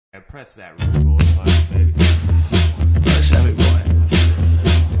Press that record button, baby. Let's have it right.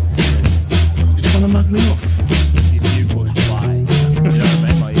 You're trying to mug me off. If you push play, you know what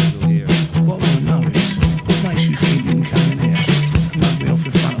I mean? My ears will hear it. What I want to know is, what makes you think you can come in here and mug me off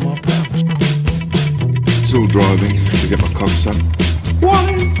in front of my pals? Still driving to get my cogs up.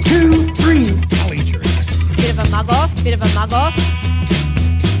 1, 2, 3. I'll eat your ass. Bit of a mug off, bit of a mug off.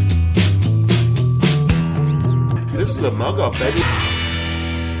 This is the mug off, baby.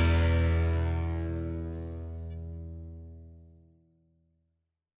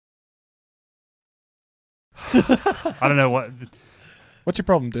 I don't know what. What's your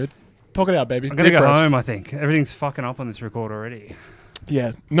problem, dude? Talk it out, baby. I'm going to Deep go breaths. home, I think. Everything's fucking up on this record already.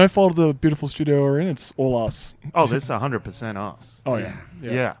 Yeah, no fault of the beautiful studio we're in. It's all us. Oh, this is 100% us. Oh, yeah.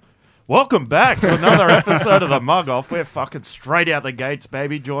 Yeah. Welcome back to another episode of the Mug Off. We're fucking straight out the gates,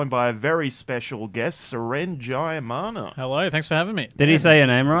 baby, joined by a very special guest, Suren Jayemanne. Hello, thanks for having me. Did he say your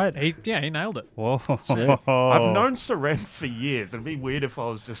name right? He nailed it. Whoa. I've known Suren for years. It'd be weird if I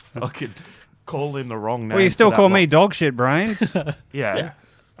was just fucking calling the wrong name. Well, you still for that call me long. dog shit brains. Yeah.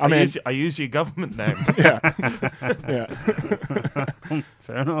 I mean- I use your government name. Yeah.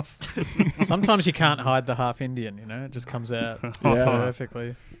 Fair enough. Sometimes you can't hide the half Indian, you know? It just comes out Yeah.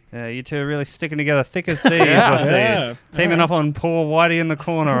 perfectly. Yeah, you two are really sticking together thick as thieves, Yeah. I see. Yeah. Teaming up on poor Whitey in the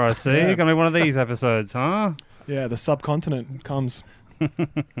corner, I see. Yeah. Going to be one of these episodes, huh? Yeah, the subcontinent comes.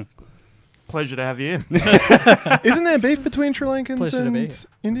 Pleasure to have you in. Isn't there beef between Sri Lankans Pleasure to be and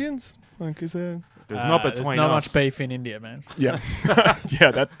Indians? Like, is there? There's not There's between not us. much beef in India, man. Yeah.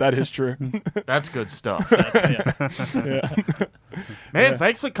 Yeah, that is true. That's good stuff. Yeah. Man,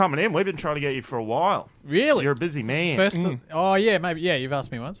 thanks for coming in. We've been trying to get you for a while. Really? You're a busy man. Oh, yeah, maybe. Yeah, you've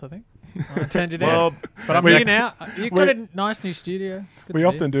asked me once, I think. I turned you down. Well, but I'm we- here now. You've got a nice new studio. It's good We to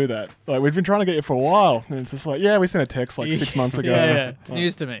often do that. Like, we've been trying to get you for a while. And it's just like, yeah, we sent a text like 6 months ago. Yeah. It's Like,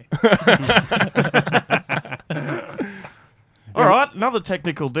 news to me. all right, another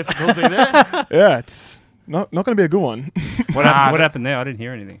technical difficulty there. Yeah, it's not going to be a good one. What happened there? I didn't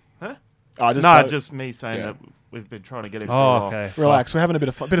hear anything. I No, just me saying Yeah. that we've been trying to get him for a Oh, while. okay. relax. We're having a bit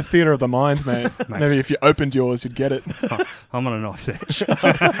of theatre of the mind, mate. Maybe if you opened yours, you'd get it. I'm on a nice edge.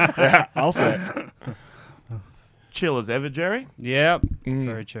 Yeah, I'll say it. Chill as ever, Jerry. Yep. Mm.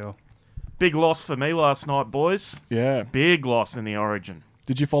 Very chill. Big loss for me last night, boys. Yeah. Big loss in the Origin.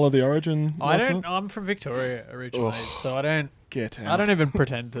 Did you follow the Origin? I last don't. night? I'm from Victoria originally, so I don't. Get out. I don't even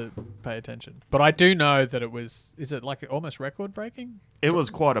pretend to pay attention. But I do know that it was. Is it like almost record breaking? It was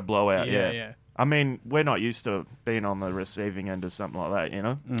quite a blowout, yeah. Yeah. I mean, we're not used to being on the receiving end of something like that, you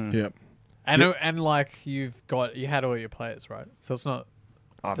know? Yep. And like you had all your players, right? So it's not.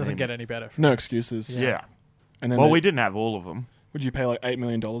 I Doesn't mean, get any better. No excuses. Yeah. And then Well, we didn't have all of them. would you pay like $8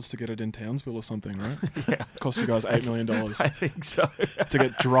 million to get it in Townsville or something, right? Yeah. Cost you guys $8 million I think so. to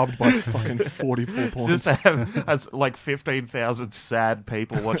get drubbed by fucking 44 points. Just to have as like 15,000 sad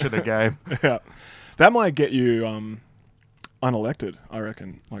people watching a game. Yeah. That might get you unelected, I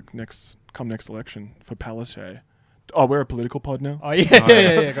reckon. Like next election for Palaszczuk. Oh, we're a political pod now. Oh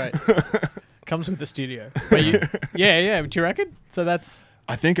yeah, great. Comes with the studio. But yeah. Do you reckon? So that's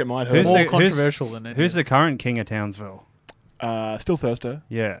I think it might Who's hurt. more the- controversial than it. Who's the current king of Townsville? Still Thursday.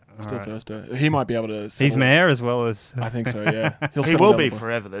 Yeah. Still alright. Thursday. He might be able to. He's settle- mayor as well as... I think so. Yeah. He'll He settle will down be the-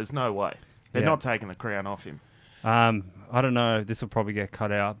 forever. There's no way. They're Yeah. not taking the crown off him. I don't know. This will probably get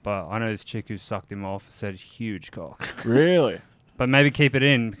cut out, but I know this chick who sucked him off said huge cock. Really? But maybe keep it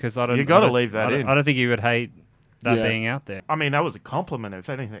in because I don't. You gotta I don't- leave that I don't- in. I don't think he would hate that Yeah. being out there. I mean, that was a compliment, if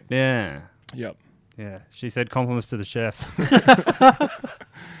anything. Yeah. Yep. Yeah. She said compliments to the chef.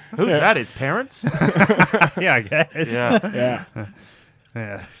 Who's that? His parents? Yeah, I guess. Yeah. Yeah.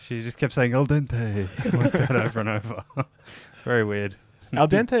 Yeah. She just kept saying al dente like that over and over. Very weird. Al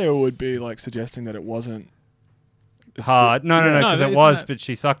dente would be like suggesting that it wasn't Hard. No, No, because it it's was, not- but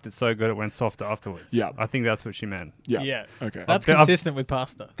she sucked it so good it went soft afterwards. Yeah. I think that's what she meant. Yeah. Yeah. Okay. That's I've- consistent with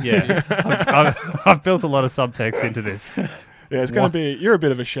pasta. Yeah. I've built a lot of subtext into this. Yeah, it's going to be. You're a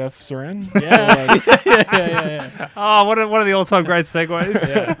bit of a chef, Suren. Yeah. yeah. Oh, one of the all-time great segues.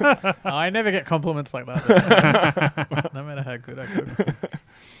 Yeah. I never get compliments like that. No matter how good I cook.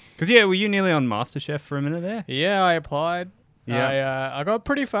 Because, yeah, were you nearly on MasterChef for a minute there? Yeah, I applied. Yeah. I got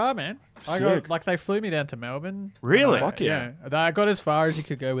pretty far, man. Sick. They flew me down to Melbourne. Really? Fuck yeah. I got as far as you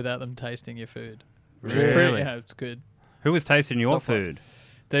could go without them tasting your food. Which is Really? yeah, it's good. Who was tasting your Not fun. food?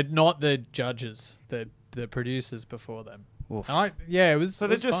 They're not the judges. They're the producers before them. Oof. And it was. So it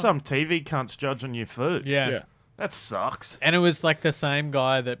there's was just fun. some TV cunts judging your food. Yeah. Yeah. That sucks. And it was like the same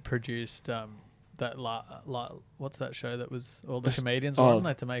guy that produced that what's that show that was all the comedians were on? They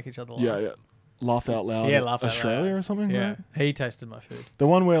had to make each other laugh. Yeah. Yeah. Laugh Out Loud Yeah, Laugh Out Australia Loud. or something. Yeah, Right? he tasted my food. The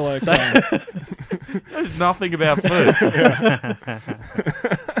one where like There's nothing about food.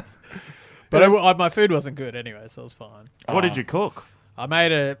 But my food wasn't good anyway, so it was fine. What did you cook? I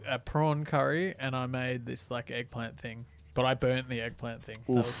made a prawn curry and I made this like eggplant thing, but I burnt the eggplant thing.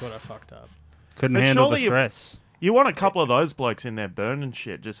 That was what I fucked up. Couldn't But handle the surely stress. You want a couple of those blokes in there burning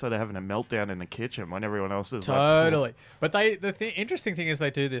shit just so they're having a meltdown in the kitchen when everyone else is Totally. But the interesting thing is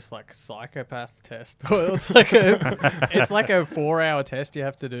they do this like psychopath test. Well, it's like a 4-hour test you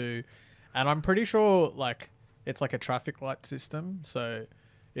have to do, and I'm pretty sure like it's like a traffic light system, so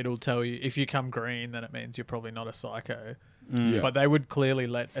it'll tell you if you come green, then it means you're probably not a psycho. Yeah. But they would clearly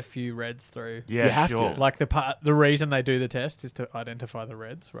let a few reds through. Yeah, You have sure. to. Like the reason they do the test is to identify the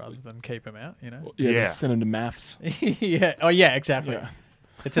reds rather than keep them out. You know. Yeah, Yeah. they send them to maths. Yeah. Oh yeah. Exactly. Yeah.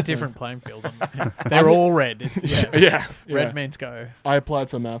 It's a different playing field. They're all red. It's, yeah. Yeah. Red means go. I applied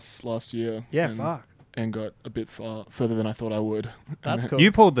for maths last year. Yeah. and, Fuck. And got a bit further than I thought I would. That's And cool.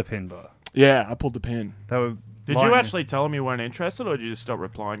 You pulled the pin, but Yeah, I pulled the pin. they were. Did you actually tell them you weren't interested, or did you just stop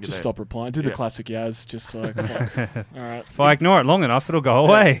replying to Just them? stop replying. Do the Yeah. classic Yaz, just so I can fuck. All right. If I ignore it long enough, it'll go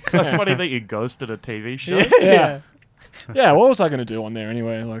away. It's so funny that you ghosted a TV show. Yeah. Yeah, what was I going to do on there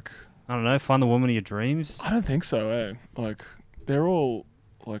anyway? Like, I don't know. Find the woman of your dreams. I don't think so, eh? Like, they're all,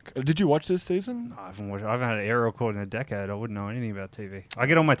 like, did you watch this season? I haven't watched. I haven't had an air record in a decade. I wouldn't know anything about TV. I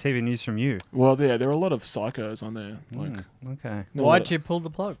get all my TV news from you. Well, yeah, there are a lot of psychos on there. Like, Okay. not a Why'd lot you pull the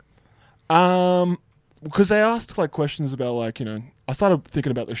plug? because they asked, like, questions about, like, you know, I started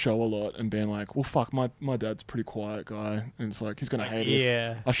thinking about the show a lot and being like, well, fuck, my dad's a pretty quiet guy. And it's like, he's going to hate it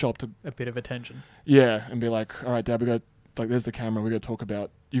Yeah. if I show up to, A bit of attention. yeah, and be like, all right, Dad, we got, like, there's the camera. We got to talk about,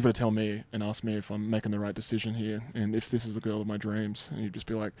 you've got to tell me and ask me if I'm making the right decision here. And if this is the girl of my dreams. And you'd just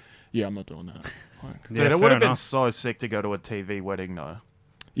be like, yeah, I'm not doing that. Like, Dude, Yeah, it fair would have been enough. so sick to go to a TV wedding, though.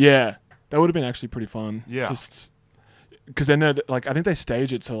 yeah, that would have been actually pretty fun. Yeah. Just because they know, like, I think they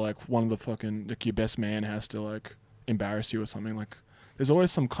stage it so, like, one of the fucking, like, your best man has to, like, embarrass you or something. Like, there's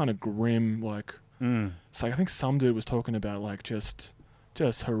always some kind of grim, like, it's like, I think some dude was talking about, like, just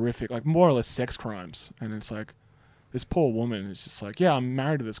horrific, like, more or less sex crimes. And it's like, this poor woman is just like, yeah, I'm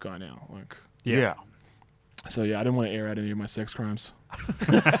married to this guy now. Like, Yeah. so yeah, I didn't want to air out any of my sex crimes.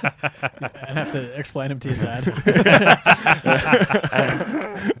 And have to explain them to your dad.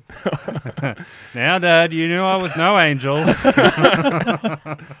 Now, Dad, you knew I was no angel.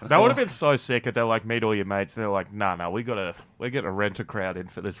 That would have been so sick if they're like, meet all your mates. And they're like, nah, we're going to rent a crowd in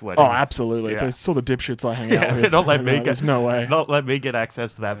for this wedding. Oh, absolutely. Yeah. They saw the dipshits I hang Yeah, out with. don't let me No, get- there's no way. Not let me get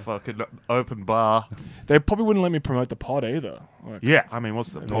access to that fucking open bar. They probably wouldn't let me promote the pod either. Like, Yeah, I mean,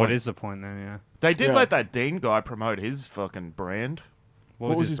 what's the point? What is the point then? Yeah. They did Yeah. let that Dean guy promote his fucking brand.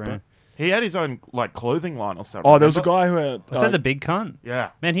 What was his brand? He had his own like clothing line or something. Oh, there was a remember? guy who had. Was that the big cunt?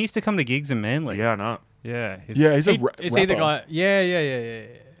 Yeah, Man, he used to come to gigs in Manly. yeah, I know. Yeah. Yeah, he's a Is he the rapper. guy? Yeah.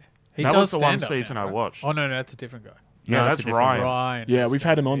 He That does was the one stand-up season now, I right? watched. Oh no, that's a different guy. Yeah, No, that's that's a different Ryan. Ryan. Yeah, we've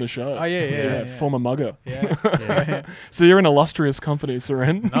had him on the show. Oh, yeah. Former mugger. Yeah. So you're an illustrious company,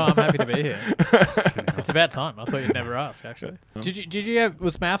 Suren. No, I'm happy to be here. It's about time. I thought you'd never ask. Actually, did you have,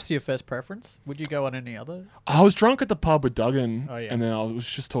 was maths your first preference? Would you go on any other? I was drunk at the pub with Duggan, Oh, yeah. and then I was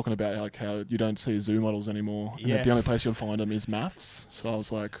just talking about like how you don't see zoo models anymore, and Yeah. that the only place you'll find them is maths. So I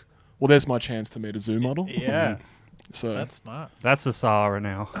was like, well, there's my chance to meet a zoo model. Yeah, So that's smart. That's the Sahara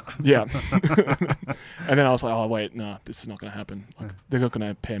now. yeah. And then I was like, oh wait, no, this is not going to happen. Like, they're not going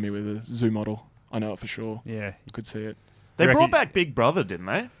to pair me with a zoo model. I know it for sure. Yeah. You could see it. They Reckon- brought back Big Brother, didn't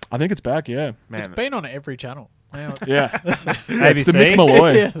they? I think it's back. Yeah. Man, It's been on every channel. Now Yeah. It's the Mick ABC.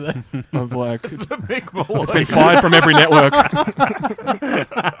 Malloy of like. It's Big Malloy. been fired from every network.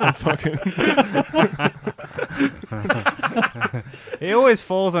 Fucking. He always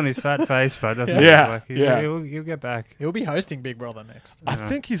falls on his fat face, but doesn't he? Yeah, Like, yeah. He'll get back. he'll be hosting Big Brother next. I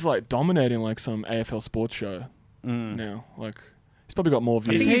think he's like dominating like some AFL sports show now. Like he's probably got more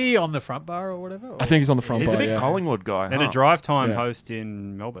views. Is he on the front bar or whatever? I think he's on the front He's a bar. big Yeah. Collingwood guy. And huh? a drive time Yeah. host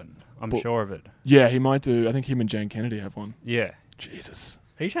in Melbourne. I'm But- sure of it. Yeah, he might do. I think him and Jane Kennedy have one. Yeah. Jesus.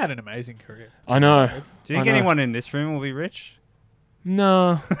 He's had an amazing career. I know. Do you think I know. anyone in this room will be rich?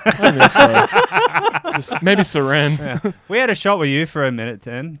 No, I don't think so. Just maybe Suren. We had a shot with you for a minute,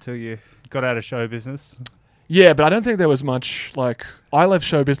 then, till you got out of show business. Yeah, but I don't think there was much. Like I left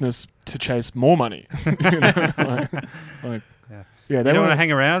show business to chase more money. You know? like, Yeah. yeah, they You don't want to were.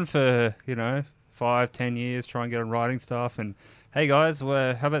 hang around for, 5-10 years, try and get on writing stuff, and hey guys,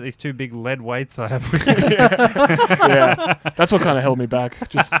 well, how about these two big lead weights I have with you? Yeah, that's what kind of held me back.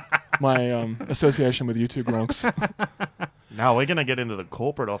 Just my association with you two gronks. No, we're gonna get into the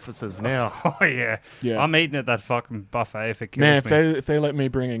corporate offices now. Oh yeah. Yeah. I'm eating at that fucking buffet if it kills Man, me. if they let me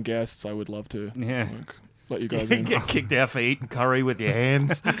bring in guests, I would love to. Yeah. Like, let you guys You in. get kicked out for eating curry with your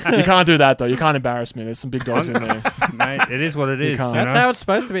hands. You can't do that though. You can't embarrass me. There's some big dogs in there. Mate, it is what it is. can't. You That's know? how it's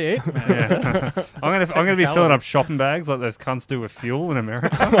supposed to be eaten, man. Yeah. I'm gonna be filling Technicality. up shopping bags like those cunts do with fuel in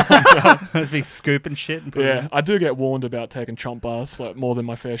America. Just be scooping shit and putting Yeah, I do get warned about taking chomp bars, like more than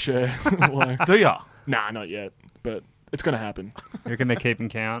my fair share. Like, Do ya? nah, not yet, but it's gonna happen. You're gonna keep and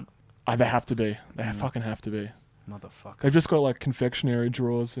count. They have to be. They fucking have to be. Motherfucker. They've just got like confectionery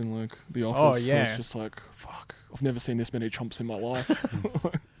drawers in like the office. Oh, So yeah. it's just like fuck. I've never seen this many chomps in my life.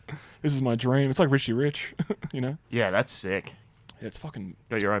 This is my dream. It's like Richie Rich, you know. Yeah, that's sick. Yeah, it's fucking.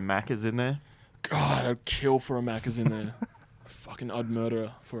 Got your own Maccas in there. God, I'd kill for a Macca's in there. I'd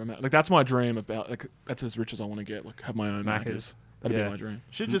murder for a Mac. Like that's my dream about. Like that's as rich as I want to get. Like have my own Macca's. Macca's. That'd Yeah. be my dream.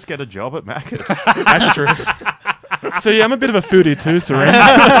 Should just get a job at Maccas. That's true. So yeah, I'm a bit of a foodie too, Suren.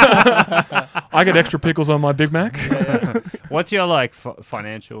 I get extra pickles on my Big Mac. What's your like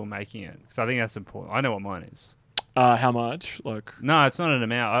financial making it? Because I think that's important. I know what mine is. How much? Like No, it's not an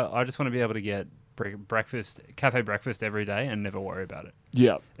amount. I just want to be able to get cafe breakfast every day and never worry about it.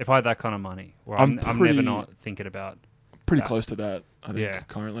 yeah, If I had that kind of money, where I'm I'm pretty- never not thinking about. pretty that. close to that. I think Yeah.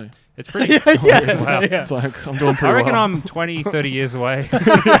 currently. It's pretty. Wow. It's like I'm doing pretty I reckon well. I'm 20, 30 years away.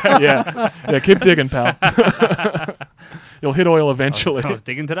 yeah. Keep digging, pal. You'll hit oil eventually. I was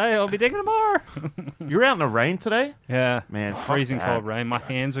digging today. I'll be digging tomorrow. You're out in the rain today? Yeah, Man, fuck freezing that. cold rain. My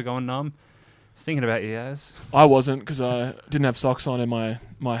hands were going numb. I was thinking about you guys. I wasn't because I didn't have socks on in my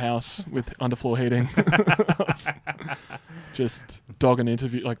house with underfloor heating. Just dogging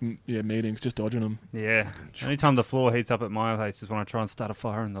meetings, just dodging them. Yeah. Only time the floor heats up at my place is when I try and start a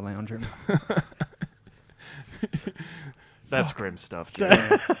fire in the lounge room. That's grim stuff, Jerry.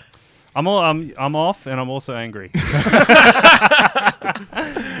 I'm off and I'm also angry.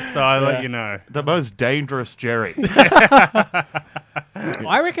 So I let you know. The most dangerous Jerry.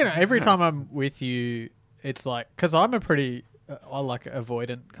 I reckon every time I'm with you, it's like, because I'm a pretty, I like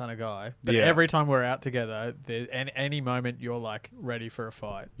avoidant kind of guy. But Yeah. every time we're out together, any moment you're like ready for a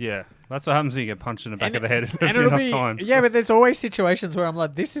fight. Yeah. That's what happens when you get punched in the back of the head And it'll enough be, times. yeah, but there's always situations where I'm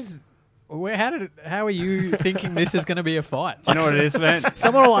like, this is, how are you thinking this is going to be a fight? You know what it is, man?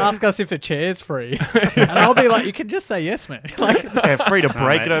 Someone will ask us if the chair's free, and I'll be like, "You can just say yes, man." Like, Yeah, free to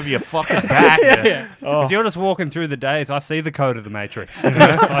break mate. it over your fucking back. yeah. Because you're just walking through the days. I see the code of the Matrix. You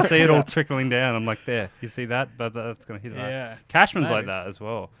know? I see it all trickling down. I'm like, there. You see that? But that's going to hit that. Yeah. Cashman's Maybe. like that as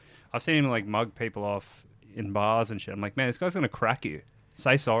well. I've seen him like mug people off in bars and shit. I'm like, man, this guy's going to crack you.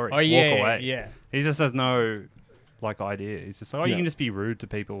 Say sorry. Oh yeah, Walk away. yeah. He just has no like idea. He's just like, oh, Yeah. you can just be rude to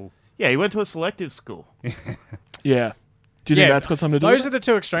people. Yeah, he went to a selective school. Yeah. Do you think that's got something to do Those with are the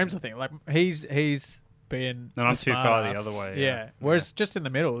two extremes, I think. Like he's been, And I'm a too smart far the ass. other way, Yeah. yeah. Whereas just in the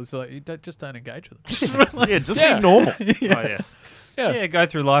middle, it's like you just don't engage with them. Yeah, just Yeah. be normal. Oh, yeah. Yeah. Yeah, go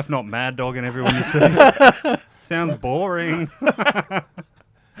through life not mad dogging everyone you see. Sounds boring.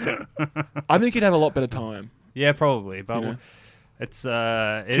 I think you'd have a lot better time. Yeah, probably. But You know? it's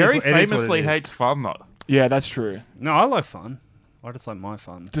Jerry it is what it famously is. hates fun, though. Yeah, that's true. No, I like fun. I just like my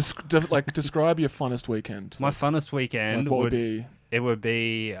fun. Describe your funnest weekend. My funnest weekend what would be? it would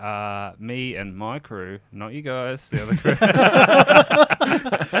be me and my crew, not you guys, the other crew.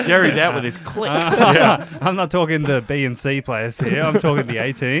 Jerry's out with his clique. I'm not talking the B and C players here. I'm talking the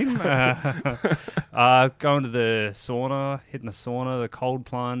A team. Going to the sauna, hitting the sauna, the cold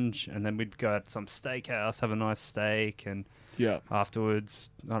plunge, and then we'd go at some steakhouse, have a nice steak, and Yeah. afterwards,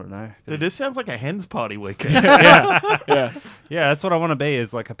 I don't know. Dude, this sounds like a hen's party weekend. Yeah. Yeah, that's what I want to be,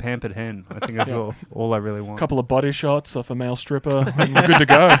 is like a pampered hen. I think that's all I really want. Couple of body shots off a male stripper. And we're good to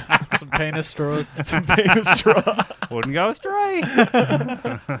go. Some penis straws. Wouldn't go astray.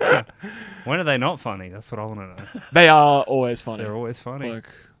 When are they not funny? That's what I want to know. They are always funny. They're always funny. Like,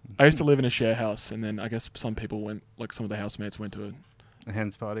 I used to live in a share house, and then I guess some people went, like some of the housemates went to it. A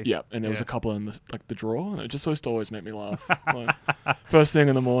hen's party. Yeah, and there was Yeah. a couple in the drawer, and it just used to always make me laugh. Like, first thing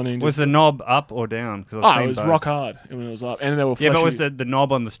in the morning. Was Just, the knob up or down? Because it was rock hard when it was up, and there were Yeah, but was fleshy- the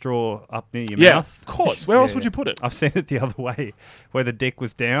knob on the straw up near your Yeah, mouth? of course. Where else Yeah, would yeah. you put it? I've seen it the other way, where the dick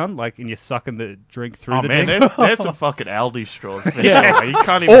was down, like, and you're sucking the drink through Oh, the man, dick. there's some fucking Aldi straws. Yeah. You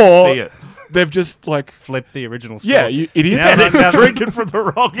can't even Or- see it. They've just like, Flip the original straw. yeah, you idiot. Now that, now, Drinking from the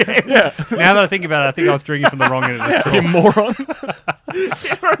wrong end. Yeah, now that I think about it, I think I was drinking from the wrong end of the straw. you moron.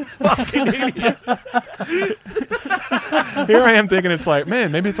 Here I am thinking it's like,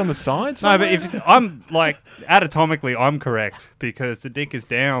 man, maybe it's on the side. No, Somewhere? but if I'm like anatomically, I'm correct because the dick is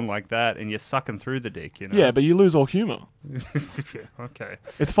down like that, and you're sucking through the dick. You know. yeah, but you lose all humor. Yeah, okay.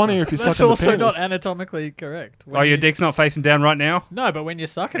 It's funnier if you That's suck on the also penis. not anatomically correct. When Oh, your you- dick's not facing down right now. No, but when you're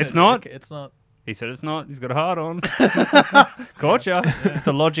sucking It's it, not? it's not. He said it's not. He's got a hard on. Gotcha. It's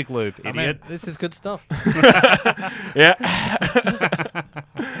a logic loop, I idiot. mean, this is good stuff. Yeah.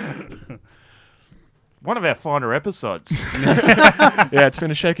 One of our finer episodes. Yeah, it's been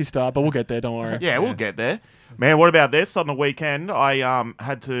a shaky start, but we'll get there. Don't worry. Yeah, we'll get there. Man, what about this? On the weekend, I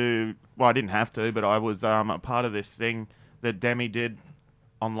had to... Well, I didn't have to, but I was a part of this thing that Demi did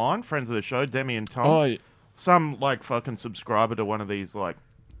online. Friends of the show, Demi and Tom. Oh, Some, like, fucking subscriber to one of these, like,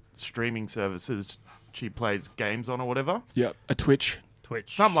 streaming services she plays games on or whatever. yeah. A Twitch.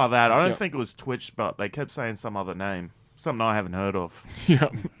 Twitch. Something like that. I don't Yep. think it was Twitch, but they kept saying some other name. Something I haven't heard of. Yeah.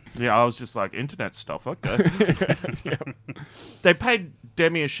 Yeah, I was just like, internet stuff, okay. They paid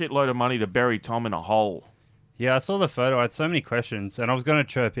Demi a shitload of money to bury Tom in a hole. Yeah, I saw the photo. I had so many questions, and I was going to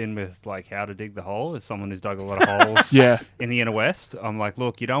chirp in with like how to dig the hole as someone who's dug a lot of holes. Yeah. In the inner west, I'm like,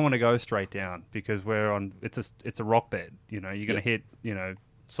 look, you don't want to go straight down because we're on. It's a rock bed. You know, you're going to hit. You know,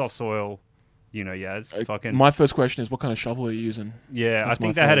 soft soil. You know, Yaz. Fucking. My first question is, what kind of shovel are you using? Yeah, That's I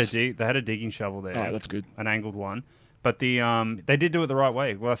think my they had a first. they had a digging shovel there. Oh, that's good. An angled one. But the they did do it the right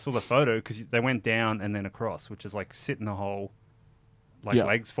way. Well, I saw the photo because they went down and then across, which is like sit in the hole, like Yeah.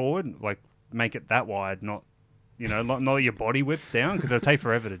 legs forward, like make it that wide, not not your body width down because it'll take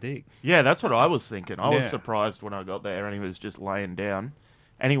forever to dig. Yeah, that's what I was thinking. I was Yeah. surprised when I got there and he was just laying down.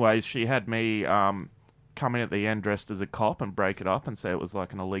 Anyways, she had me come in at the end dressed as a cop and break it up and say it was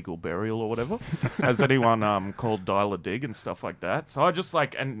like an illegal burial or whatever. Has anyone called Dial a Dig and stuff like that? So I just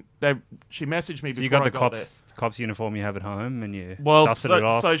like, and she messaged me So before you got I the got there. cops uniform you have at home and you Well, dusted it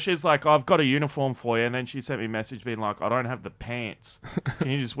off. so she's like, I've got a uniform for you. And then she sent me a message being like, I don't have the pants. Can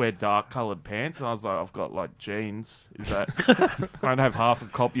you just wear dark coloured pants? And I was like, I've got like jeans. Is that... I don't have half a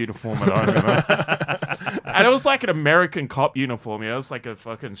cop uniform at home. You know? And it was like an American cop uniform. You know, it was like a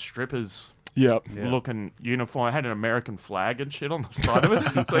fucking stripper's Yep. Yeah. looking uniform. I had an American flag and shit on the side of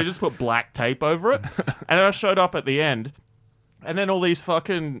it. So they just put black tape over it. And then I showed up at the end. And then all these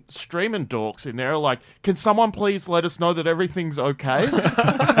fucking streaming dorks in there are like, can someone please let us know that everything's okay?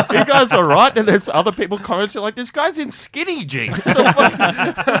 You guys all right? And there's other people commenting like, this guy's in skinny jeans.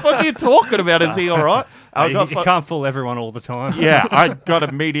 The fuck are you talking about? Is he all right? I you got can't fool everyone all the time. yeah, I got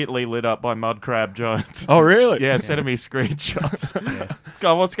immediately lit up by Mudcrab Jones. Oh, really? Yeah, sending me screenshots. This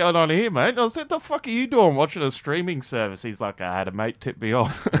guy, what's going on here, mate? I said, the fuck are you doing watching a streaming service? He's like, I had a mate tip me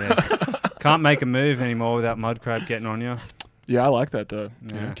off. Yeah. Can't make a move anymore without Mudcrab getting on you. Yeah, I like that though.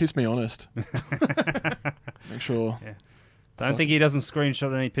 You know, Yeah. it keeps me honest. Make sure. Don't think he doesn't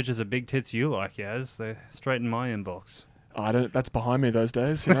screenshot any pictures of big tits you like, Yaz. They're straight in my inbox. I don't. That's behind me those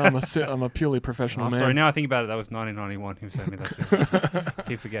days. You know, I'm a purely professional Oh, man. sorry, now I think about it, that was 1991 who sent me that.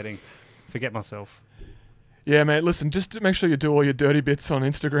 Keep forgetting. Forget myself. Yeah, mate. Listen, just to make sure you do all your dirty bits on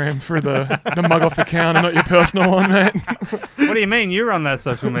Instagram for the Mug Off account and not your personal one, mate. What do you mean? You run that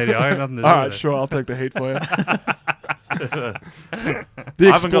social media. I have nothing to do All with right, it. sure. I'll take the heat for you. I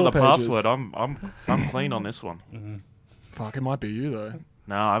haven't got the password. I'm clean on this one. Fuck, it might be you though.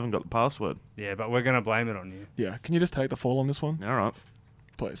 No, I haven't got the password. Yeah, but we're going to blame it on you. Yeah. Can you just take the fall on this one, All right.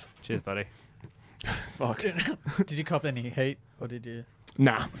 please? Cheers, buddy. Fuck. Did you cop any heat, or did you?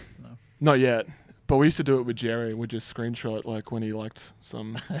 Nah. No. Not yet. But we used to do it with Jerry. We'd just screenshot like when he liked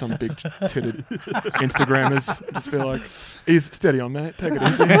some big titted Instagrammers. Just be like, "He's steady on, mate. Take it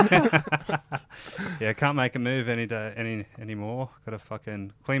easy." Yeah, can't make a move anymore. Got to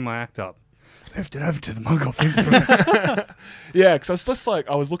fucking clean my act up. Moved it over to the Mug Off Instagram. Yeah, because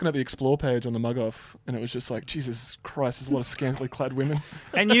I was looking at the explore page on the Mug Off, and it was just like, Jesus Christ, there's a lot of scantily clad women.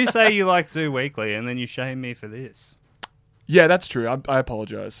 And you say you like Zoo Weekly, and then you shame me for this. Yeah, that's true. I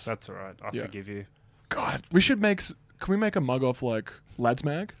apologize. That's all right. I Yeah. forgive you. God, we should make. Can we make a Mug Off like Lads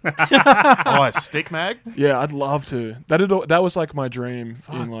Mag? Oh, a stick mag? Yeah, I'd love to. That was like my dream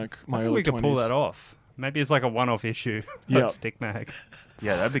in like I my think early we could 20s. pull that off. Maybe it's like a one-off issue. Yeah. Like Stick Mag.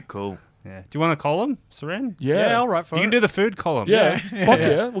 Yeah, that'd be cool. Yeah. Do you want a column, Suren? Yeah, I'll write for You it. can do the food column. Yeah, fuck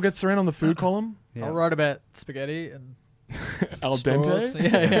yeah. We'll get Suren on the food column. Yeah. I'll write about spaghetti and Al stores. dente.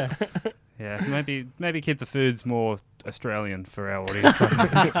 Yeah, yeah. Yeah. Maybe keep the foods more Australian for our audience.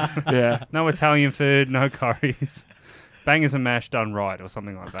 Yeah, No Italian food, no curries. Bangers and mash done right or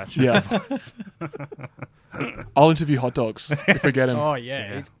something like that. yeah. I'll interview hot dogs if we get him. Oh yeah.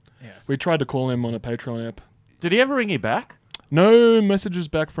 Yeah. he's- We tried to call him on a Patreon app. Did he ever ring you back? No messages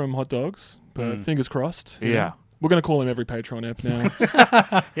back from hot dogs, but Mm. fingers crossed. you Yeah. know. We're going to call him every Patreon app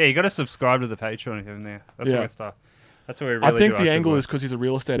now. Yeah, you got to subscribe to the Patreon if you're in there. That's Yeah. where it's stuff. That's where we really I think do our the good angle work. is because he's a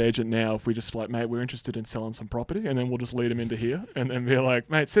real estate agent now. If we just like, mate, we're interested in selling some property, and then we'll just lead him into here, and then be like,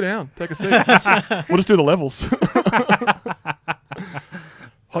 mate, sit down, take a seat. We'll just do the levels.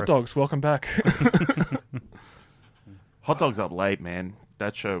 Hot dogs, welcome back. Hot Dogs Up Late, man.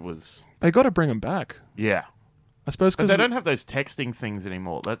 That show was... They got to bring him back, Yeah. I suppose. But Because they don't have those texting things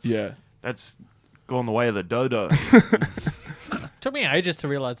anymore. That's gone the way of the dodo. Took me ages to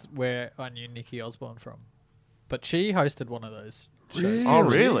realize where I knew Nikki Osborne from, but she hosted one of those shows. Really? Oh,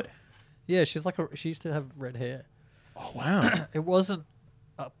 really? Yeah, she used to have red hair. Oh wow. It wasn't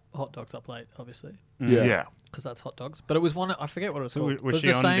Hot Dogs Up Late, obviously, Yeah. Yeah. because that's hot dogs. But it was one. I forget what it was So called. was It she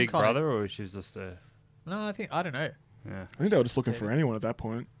the on same Big kind of- Brother, or was she just a... No, I don't know. Yeah. I think they were just looking for anyone at that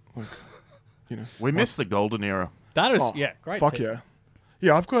point. Like, you know. We missed the golden era. That is Oh, great. Fuck tip. yeah.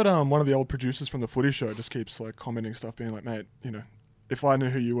 Yeah, I've got one of the old producers from the footy show just keeps like commenting stuff, being like, mate, you know, if I knew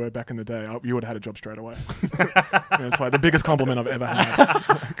who you were back in the day, you would have had a job straight away. And it's like the biggest compliment I've ever had.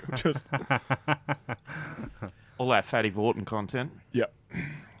 Like, just, All that Fatty Vorton content. yep,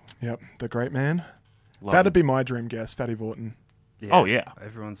 the great man. Love That'd it. be my dream guest, Fatty Vorton. Oh, yeah.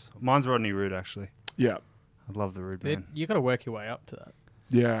 Mine's Rodney Rood, actually. Yeah, I love the Rood man. You got to work your way up to that.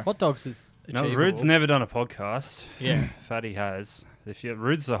 yeah. Hot dogs is No, achievable. Rood's never done a podcast. Yeah. Fatty has.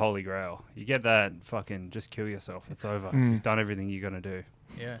 Rood's the holy grail. You get that, fucking just kill yourself. It's over. Mm. You've done everything you're gonna do.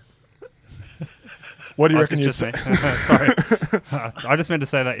 Yeah. What do you Oh, reckon you'd just say? me. Sorry, I just meant to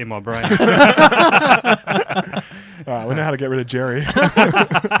say that in my brain. We know how to get rid of Jerry.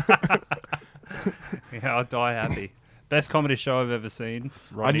 Yeah, I'll die happy. Best comedy show I've ever seen.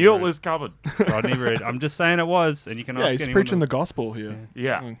 I Rodney knew it Rood. was covered. Rodney Rood. I'm just saying it was, and you can Yeah, ask he's anyone. preaching the gospel here.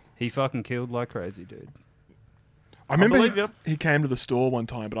 Yeah. He fucking killed like crazy, dude. I remember believe you. he came to the store one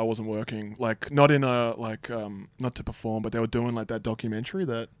time, but I wasn't working. Like, not in a not to perform, but they were doing like that documentary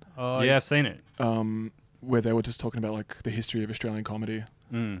that Oh, Yeah, I've seen it. where they were just talking about like the history of Australian comedy,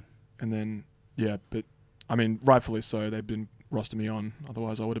 Mm. and then but I mean, rightfully so. They've been roasting me on.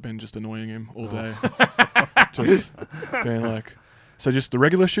 Otherwise, I would have been just annoying him all day, just being like. So just the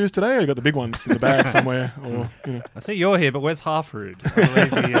regular shoes today, or you got the big ones in the bag somewhere, or you know. I see you're here, but where's Half Rood? I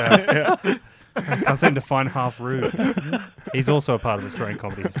believe he, can't seem to find Half Rood. He's also a part of Australian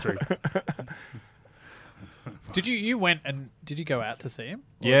comedy history. Did you went and did you go out to see him?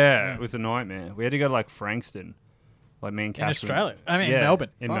 Or- Yeah, it was a nightmare. We had to go to like Frankston, like me and in Catherine. Australia. I mean, Yeah, in Melbourne.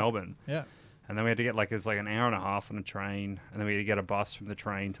 In Fuck. Melbourne. Yeah. And then we had to get like, it was like an hour and a half on a train. And then we had to get a bus from the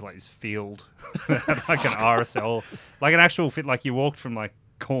train to like this field. Like an RSL. Like an actual fit, like you walked from like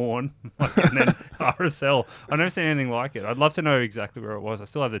corn like, and then RSL. I've never seen anything like it. I'd love to know exactly where it was. I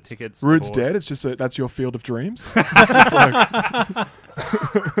still have the tickets. Rude's bought. dead. It's just that's your field of dreams. It's just like-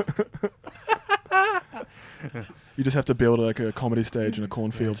 you just have to build like a comedy stage in a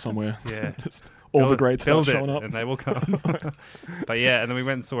cornfield somewhere. Yeah. Just all the Build- great stuff build it, showing up. and they will come. But yeah, and then we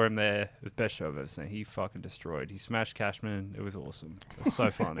went and saw him there. It was the best show I've ever seen. He fucking destroyed. He smashed Cashman. It was awesome. It was so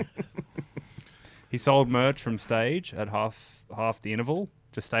funny. He sold merch from stage at half the interval.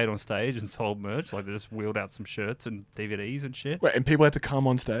 Just stayed on stage and sold merch. Like they just wheeled out some shirts and DVDs and shit. Wait, and people had to come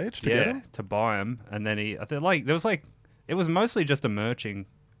on stage to get them? to buy them. And then I think like there was like it was mostly just a merching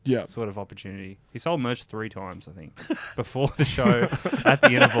Yeah. sort of opportunity. He sold merch 3 times, I think, before the show, at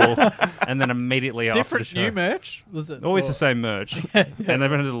the interval, and then immediately after the Different show. new merch? Was it Always or- the same merch. And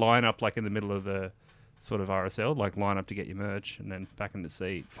everyone had to line up like in the middle of the sort of RSL, like line up to get your merch and then back in the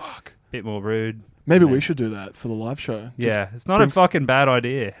seat. Fuck. Bit more rude. Maybe Yeah. we should do that for the live show. Just, Yeah, it's not bring- a fucking bad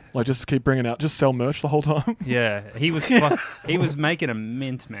idea. Like, just keep bringing out, just sell merch the whole time. Yeah, he was he was making a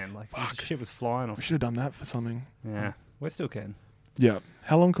mint, man. Like shit was flying We off. should have done that for something. Yeah, we still can. Yeah.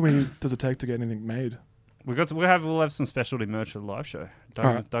 How long does it take to get anything made? We'll have some specialty merch for the live show.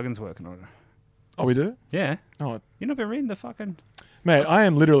 Alright. Duggan's working on it. Oh, we do? Yeah, Oh, you not been reading the fucking. mate, I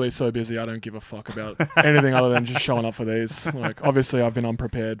am literally so busy. I don't give a fuck about anything other than just showing up for these. Like, obviously, I've been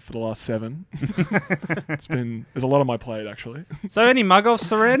unprepared for the last 7. There's a lot on my plate, actually. So any mug offs,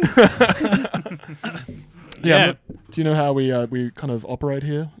 Suren? Yeah. look, do you know how we kind of operate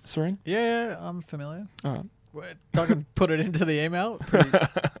here, Suren? Yeah, I'm familiar. All right. Duggan put it into the email pretty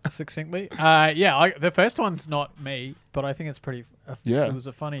succinctly. The first one's not me, but I think it's pretty. Yeah. It was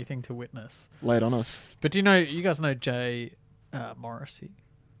a funny thing to witness. Lay it on us. But do you guys know Jay Morrissey?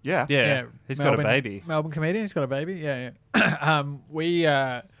 Yeah. Yeah, he's got a baby. Melbourne comedian. He's got a baby. Yeah,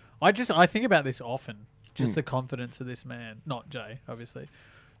 yeah. I think about this often. Just the confidence of this man. Not Jay, obviously.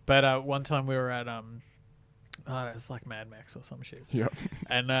 But one time we were at it's like Mad Max or some shit. Yeah.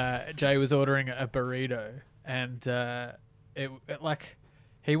 And Jay was ordering a burrito, and it like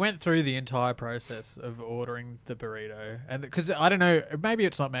He went through the entire process of ordering the burrito, and because I don't know, maybe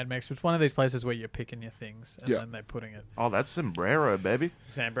it's not Mad Max. It's one of these places where you're picking your things and then they're putting it. Oh, that's sombrero, baby.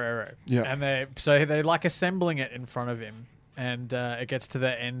 Sombrero. Yeah. And they're like assembling it in front of him, and it gets to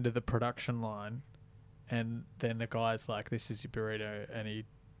the end of the production line, and then the guy's like, "This is your burrito," and he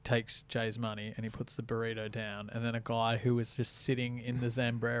takes Jay's money and he puts the burrito down, and then a guy who was just sitting in the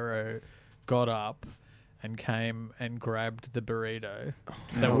sombrero got up and came and grabbed the burrito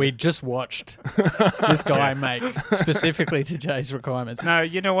that we just watched this guy make specifically to Jay's requirements. No,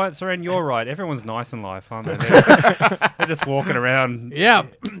 you know what, Suren, you're right. Everyone's nice in life, aren't they? They're just walking around. Yeah,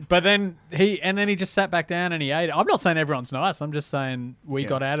 but then he just sat back down and he ate it. I'm not saying everyone's nice. I'm just saying we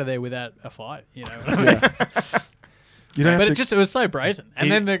got out of there without a fight. You know what I mean? You don't But have it was so brazen.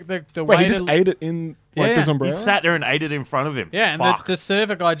 And then the Wait, he waiter just ate it in the sombrero? He sat there and ate it in front of him. Yeah, and Fuck. the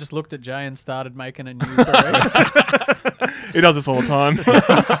server guy just looked at Jay and started making a new burrito. He does this all the time.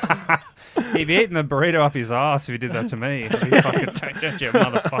 He'd be eating the burrito up his ass if he did that to me. He'd be fucking take that, you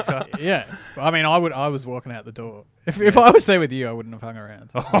motherfucker. Yeah, I mean, I was walking out the door. If I was there with you, I wouldn't have hung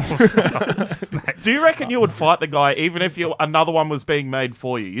around. Do you reckon you would fight the guy even if another one was being made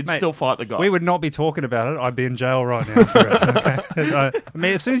for you? You'd Mate, still fight the guy. We would not be talking about it. I'd be in jail right now for it. Okay? I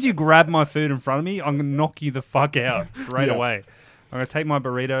mean, as soon as you grab my food in front of me, I'm going to knock you the fuck out straight away. I'm going to take my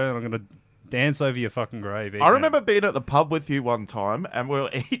burrito and I'm going to dance over your fucking grave. I remember being at the pub with you one time, and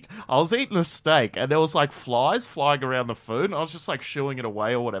I was eating a steak, and there was like flies flying around the food, and I was just like shooing it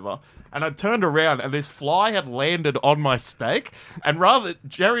away or whatever. And I turned around, and this fly had landed on my steak, and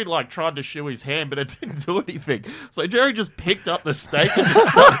Jerry like tried to shoo his hand, but it didn't do anything. So Jerry just picked up the steak and just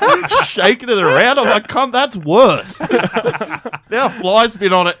started shaking it around. I'm like, "Cunt, that's worse." Now a fly's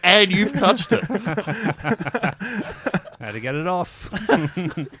been on it, and you've touched it. How to get it off.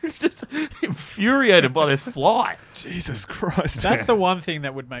 He's just infuriated by this fly. Jesus Christ. That's the one thing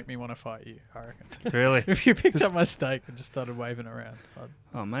that would make me want to fight you, I reckon. Really? If you picked up my steak and just started waving around.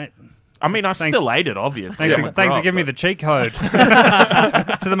 Oh, mate. I mean, I still ate it, obviously. Thanks for giving me the cheat code to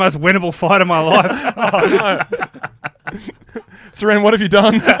the most winnable fight of my life. Suren, what have you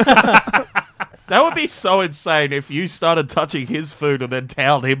done? That would be so insane if you started touching his food and then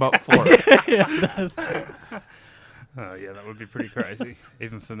towed him up for it. Oh, yeah, that would be pretty crazy,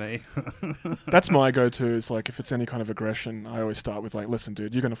 even for me. That's my go-to. Is like if it's any kind of aggression, I always start with like, "Listen,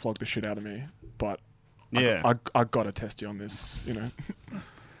 dude, you're gonna flog the shit out of me, but Yeah. I gotta test you on this, you know."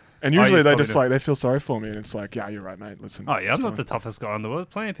 And usually they just like they feel sorry for me, and it's like, "Yeah, you're right, mate. Listen." Oh, yeah, it's I'm not fine." the toughest guy in the world.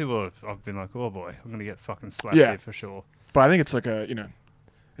 Plenty of people I've been like, "Oh, boy, I'm going to get fucking slapped Yeah. here for sure." But I think it's like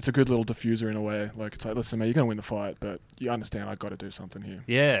it's a good little diffuser in a way. Like it's like, "Listen, mate, you're gonna win the fight, but you understand I got to do something here."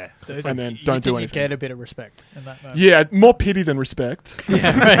 Yeah. And then don't do You anything. get a bit of respect in that moment. Yeah, more pity than respect.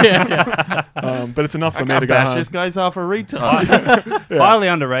 yeah. But it's enough for I me can't to go bash home. this guy's half a retard. Highly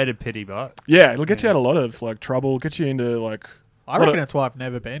underrated pity, but Yeah, it'll get you out of a lot of like trouble. Get you into like. I reckon that's why I've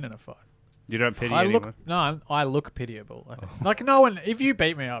never been in a fight. you don't pity I anyone. look pitiable. I think. Like no one. If you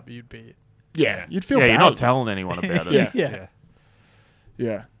beat me up, you'd be. Yeah, you'd feel Yeah, bad. you're not telling anyone about it. Yeah.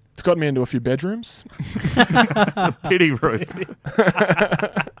 Yeah. It's got me into a few bedrooms. Pity room.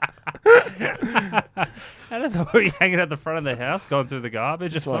 How does we hanging at the front of the house, going through the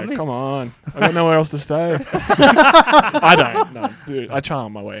garbage or It's like, something? come on. I got nowhere else to stay. I don't. No, dude. I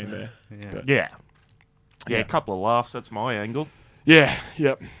charm my way in there. Yeah. Yeah. Yeah, a couple of laughs. That's my angle. Yeah,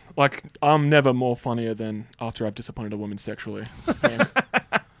 yep. Like, I'm never more funnier than after I've disappointed a woman sexually. Like,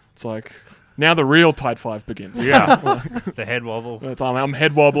 it's like, now the real tight five begins. Yeah. The head wobble. I'm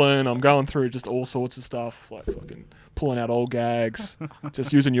head wobbling. I'm going through just all sorts of stuff, like fucking pulling out old gags,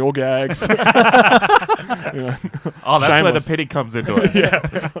 just using your gags. You know, Oh, that's where the shameless. pity comes into it.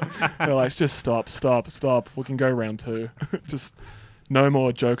 They're like, just stop. We can go round two. Just no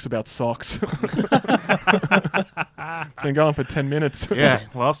more jokes about socks. It's been going for 10 minutes. Yeah,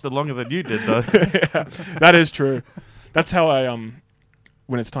 lasted longer than you did, though. Yeah, that is true. That's how I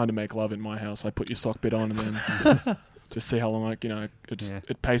when it's time to make love in my house, I put your sock bit on and then just see how long, like, you know,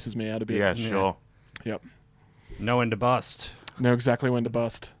 it paces me out a bit. Yeah, sure. Yep. Know when to bust. Know exactly when to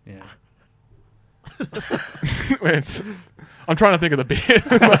bust. Yeah. I'm trying to think of the bit.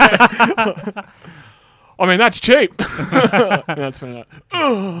 I mean, that's cheap. That's when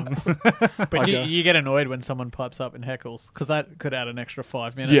But Like, you get annoyed when someone pipes up and heckles because that could add an extra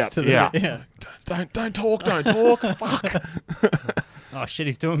 5 minutes Yeah, to the yeah. don't talk. Fuck. Oh, shit,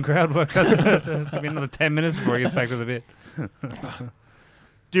 he's doing crowd work. That'll be another 10 minutes before he gets back to the bit.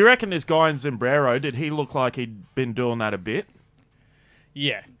 Do you reckon this guy in Zimbrero, did he look like he'd been doing that a bit?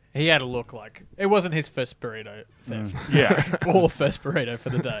 Yeah. He had a look like it wasn't his first burrito theft Yeah. or first burrito for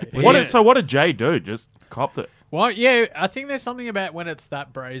the day. What did Jay do? Just copped it? Well, yeah, I think there's something about when it's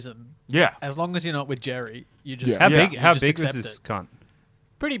that brazen. Yeah. As long as you're not with Jerry, you just Yeah. How you big just was accept this it. cunt?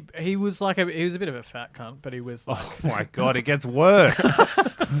 Pretty. He was a bit of a fat cunt, but he was like, Oh my god, it gets worse.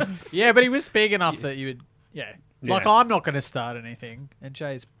 yeah, but he was big enough that you would, yeah. Like Yeah. I'm not going to start anything, and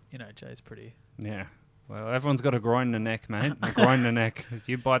Jay's pretty. Yeah. Well, everyone's got a groin in the neck, mate. A groin in the neck. If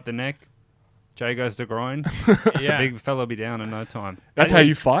you bite the neck, Jay goes to groin. Yeah. The big fella will be down in no time. That's how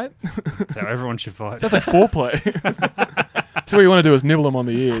you fight? That's how everyone should fight. That's like foreplay. So what you want to do is nibble them on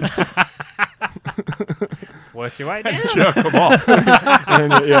the ears. Work your way down. Jerk them off.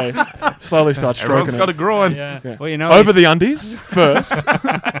 And then, yeah, slowly start Everyone's stroking got a it. groin. Yeah. Yeah. Well, you know, Over the undies first.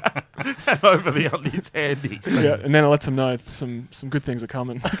 Over the undies handy. Yeah, and then it lets them know some good things are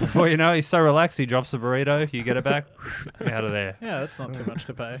coming. before you know, he's so relaxed, he drops the burrito. You get it back, out of there. Yeah, that's not too much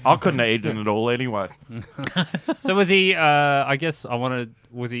to pay. I couldn't have eaten it all anyway. So was he? I guess I wanted.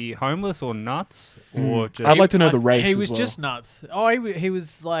 Was he homeless or nuts or just? I'd like to know the race He as was well. just nuts. Oh, he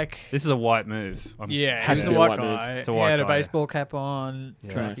was like, This is a white move. yeah, he Has was to a be a white white move. guy. It's a He white had a guy. baseball cap on. Yeah.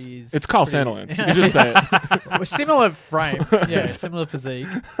 Nice. Trackies. It's Carl Pretty- Sandilands. You can just say it. Similar frame. Yeah, similar physique.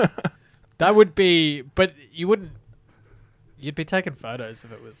 That would be, but you wouldn't. You'd be taking photos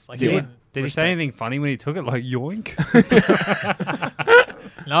if it was like. Yeah. You wouldn't Did he respect- say anything funny when he took it? Like yoink.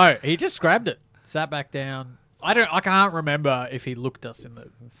 No, he just grabbed it, sat back down. I can't remember if he looked us in the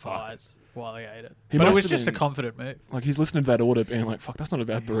eyes while he ate it. He But it must was have just a been- confident move. Like he's listening to that order being like, fuck, that's not a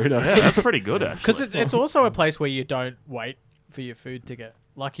bad burrito. Yeah, that's pretty good, actually. Because it's also a place where you don't wait for your food to get.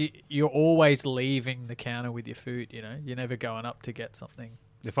 Like you're always leaving the counter with your food. You know, you're never going up to get something.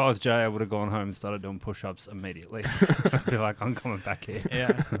 If I was Jay, I would have gone home and started doing push-ups immediately. I'd be like, I'm coming back here.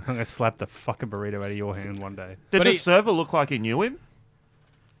 Yeah. I'm gonna slap the fucking burrito out of your hand one day. Did But the he- server look like he knew him?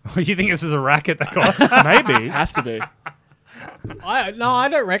 You think this is a racket that got? Maybe. Has to be. I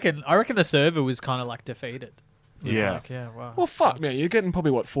don't reckon. I reckon the server was kind of like defeated. He's Yeah. like, yeah. Wow. Well, fuck, man. You're getting probably,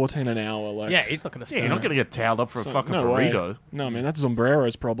 what, 14 an hour? Like, Yeah, he's not going to Yeah, stay. you're not going to get towed up for a so- fucking no way. burrito. No, man, that's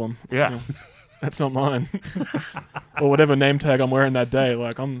Zombrero's problem. Yeah. That's not mine. Or whatever name tag I'm wearing that day.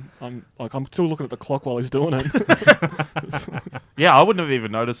 Like I'm still looking at the clock while he's doing it. Yeah, I wouldn't have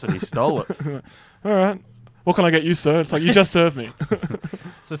even noticed that he stole it. All right. What can I get you, sir? It's like, you just served me.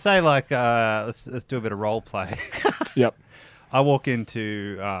 So say like, let's do a bit of role play. Yep. I walk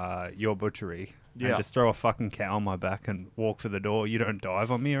into your butchery Yeah. and just throw a fucking cow on my back and walk to the door. You don't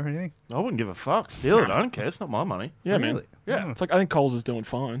dive on me or anything? I wouldn't give a fuck. Steal it. I don't care. It's not my money. Yeah, man. Really? Yeah. It's like, I think Coles is doing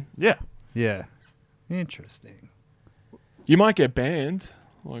fine. Yeah. Yeah. Interesting. You might get banned.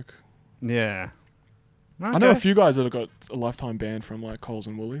 Like, Yeah. I know a few guys that have got a lifetime ban from like Coles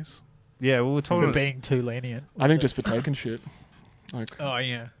and Woolies. Yeah, well, we're For talking. being too lenient. I think just for taking shit. Like, Oh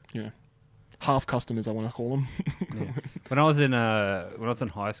yeah. half customers, I want to call them. Yeah. When I was in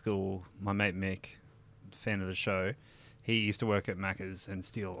high school, my mate Mick, fan of the show, he used to work at Macca's and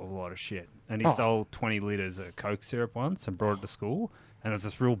steal a lot of shit. And he Oh. stole 20 litres of Coke syrup once and brought it to school. And it was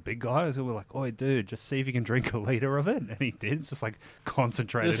this real big guy who were like, "Oi, dude, just see if you can drink a litre of it." And he did. It's just like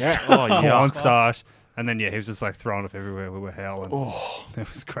concentrated cornstarch. And then, he was just like throwing up everywhere. We were howling. Oh.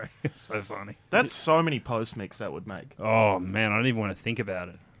 It was great. It's so funny. That's so many post mix that would make. Oh, man, I don't even want to think about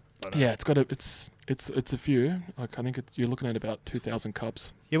it. But, Yeah, it's a few. Like, I think you're looking at about 2,000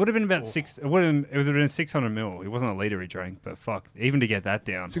 cups. It would have been about it would have been 600 mil. It wasn't a litre he drank, but fuck, even to get that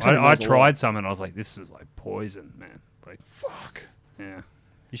down. 600 I mil's a lot. tried some and I was like, this is like poison, man. Like, Fuck. yeah.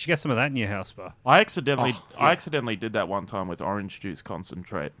 You should get some of that in your house bar. I accidentally Oh, yeah. I accidentally did that one time with orange juice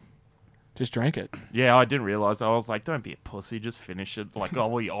concentrate. Just drank it. Yeah, I didn't realize that. I was like, don't be a pussy, just finish it. Like, oh,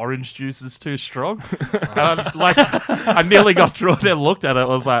 well, your orange juice is too strong. And I nearly got through it and looked at it. I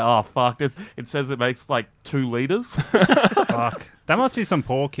was like, oh, fuck. It says it makes like 2 liters. Fuck. That must be some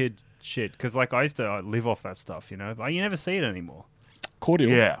poor kid shit, because like I used to live off that stuff, you know? Like, you never see it anymore.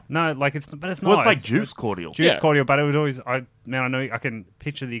 Cordial. Yeah. No, like but it's not. Well, it's like juice cordial. Juice Yeah. cordial, but it would always, I know, I can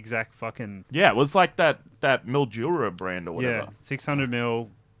picture the exact fucking, Yeah, it was like that Mildura brand or whatever. 600 mil,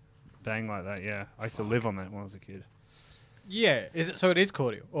 bang like that, yeah. I used to live on that when I was a kid. Yeah. Is it? So it is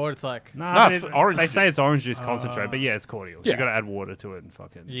cordial, or it's like. No, No, but it's orange They say juice. it's orange juice concentrate, but yeah, it's cordial. Yeah. You got to add water to it and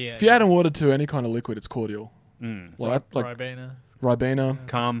fucking Yeah. If you add water to any kind of liquid, it's cordial. Like Ribena. Ribena,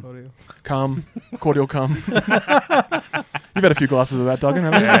 come. Cordial. cum, cordial cum. You've had a few glasses of that, Duggan,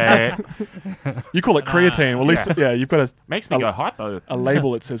 haven't you? Yeah. You call it creatine. Well, at least, yeah, you've got Makes me go hypo. a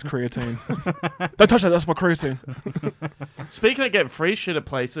label that says creatine. Don't touch that. That's my creatine. Speaking of getting free shit at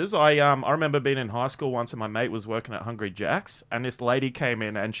places, I remember being in high school once and my mate was working at Hungry Jack's and this lady came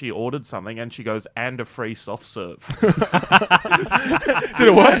in and she ordered something and she goes, and a free soft serve. Did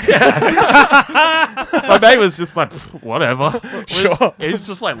it work? My mate was just like, whatever. Sure. He's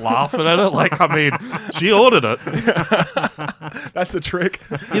just like laughing at it. Like, I mean, she ordered it. That's the trick.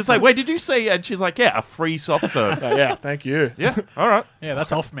 He's like, wait, did you say? And she's like, yeah, a free soft serve. Yeah, thank you. Yeah, all right. Yeah,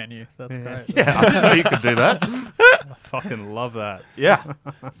 that's off menu. That's great. Yeah, I didn't know you could do that. I fucking love that. Yeah.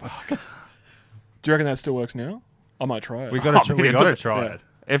 Do you reckon that still works now? I might try it. We got to I mean, try yeah. it.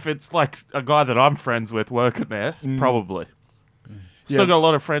 If it's like a guy that I'm friends with working there, probably. Still Yeah. got a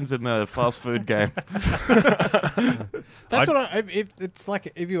lot of friends in the fast food game. That's if it's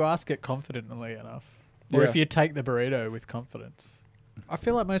like if you ask it confidently enough, or Yeah. if you take the burrito with confidence. I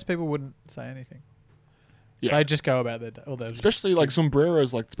feel like most people wouldn't say anything. Yeah. They just go about their day. Or they'll Especially like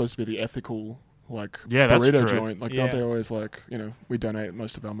Sombrero's like supposed to be the ethical like Yeah, that's burrito true. joint. Like Yeah. don't they always like, we donate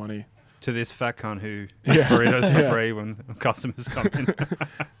most of our money. To this fat cunt who Yeah. eats burritos for Yeah. free when customers come in.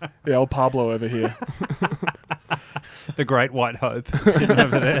 Yeah, old Pablo over here. The great white hope sitting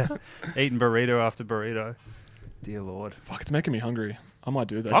over there eating burrito after burrito. Dear Lord. Fuck, it's making me hungry. I might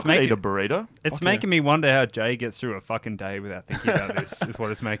do that. I could make eat it- a burrito. It's Fuck making me wonder how Jay gets through a fucking day without thinking about this, is what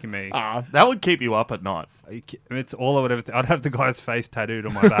it's making me. That would keep you up at night. It's all I would have. I'd have the guy's face tattooed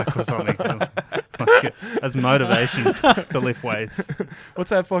on my back or something. Like, as motivation to lift weights. What's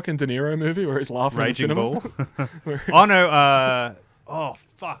that fucking De Niro movie where he's laughing Raging in the cinema? Bull. Where he's- Oh, no. Oh,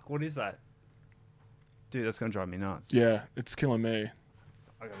 fuck. What is that? Dude, that's going to drive me nuts. Yeah, it's killing me.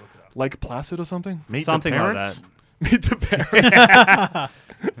 I gotta look it up. Lake Placid or something? Meet Something the like parents. that. Meet the parents.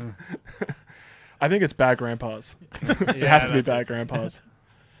 I think it's Bad Grandpas. It has to be Bad Grandpas.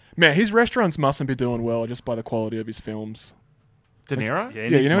 Man, his restaurants mustn't be doing well just by the quality of his films. De Niro? Yeah,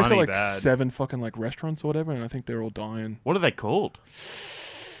 Yeah, he's he's got like bad. 7 fucking like restaurants or whatever, and I think they're all dying. What are they called?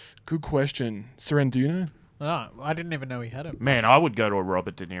 Good question. Suren, do you know? No, I didn't even know he had him. Man, I would go to a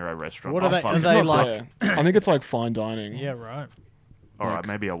Robert De Niro restaurant. What are Oh, they- fuck. are It's they not like- good. Yeah. I think it's like fine dining. Yeah, right. All right,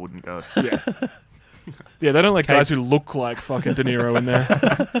 maybe I wouldn't go. Yeah. Yeah, they don't like guys who look like fucking De Niro in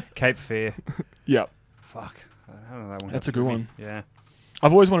there. Cape Fear. Yep. Fuck. I don't know that one. That's a good one. Yeah.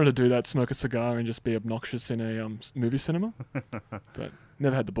 I've always wanted to do that, smoke a cigar and just be obnoxious in a movie cinema. But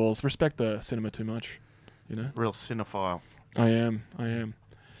never had the balls. Respect the cinema too much, Real cinephile. I am.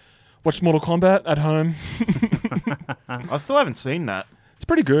 Watched Mortal Kombat at home. I still haven't seen that. It's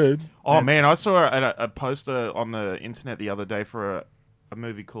pretty good. Oh man, I saw a poster on the internet the other day for a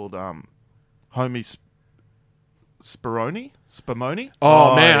movie called Homie Spumoni.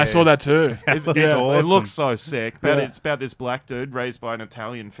 Oh, Oh, man, I yeah. saw that too. It awesome. looks so sick. But Yeah. it's about this black dude raised by an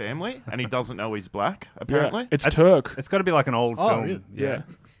Italian family, and he doesn't know he's black. Yeah. Apparently, It's That's- Turk. It's got to be like an old Oh, film. really? Yeah.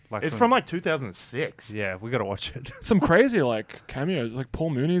 Like it's from like 2006. Yeah, we got to watch it. Some crazy like cameos. Like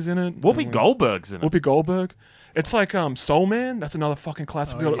Paul Mooney's in it. Whoopi and, Goldberg's in it. Whoopi Goldberg. It's like Soul Man. That's another fucking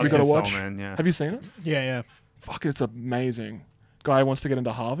classic we yeah. got to Soul watch. Man, yeah. Have you seen it? Yeah. Fuck, it's amazing. Guy wants to get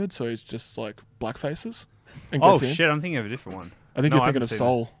into Harvard, so he's just like black faces. And Oh, gets in. shit. I'm thinking of a different one. I think No, you're I thinking haven't of seen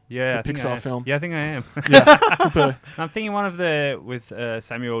Soul. Yeah, The I think Pixar I am. film. Yeah, I think I am. Yeah. I'm thinking one of with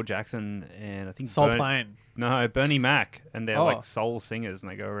Samuel Jackson and I think Soul Plane. No, Bernie Mac, and they're Oh. like soul singers, and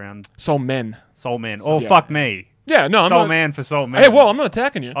they go around Soul Men. Soul Man. Oh, Yeah. fuck me. Yeah, no, I'm Soul not. Man for Soul Man. Hey, whoa, I'm not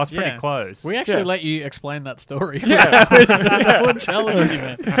attacking you. I was pretty Yeah. close. We actually Yeah. let you explain that story. Yeah. No one challenged you,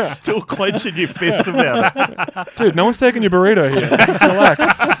 man. Still clenching your fists about it. Dude, no one's taking your burrito here. Just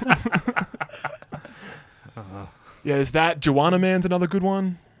relax. Yeah, there's that. Joanna Man's another good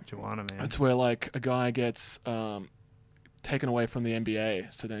one. Joanna Man. It's where like a guy gets taken away from the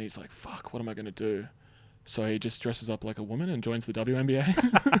NBA, so then he's like, "Fuck, what am I gonna do?" So he just dresses up like a woman and joins the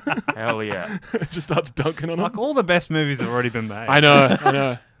WNBA. Hell yeah. Just starts dunking on him. Like all the best movies have already been made. I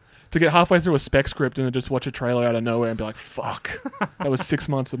know. To get halfway through a spec script and then just watch a trailer out of nowhere and be like, "Fuck, that was 6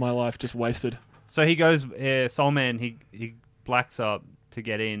 months of my life just wasted." So he goes, Soul Man. He blacks up to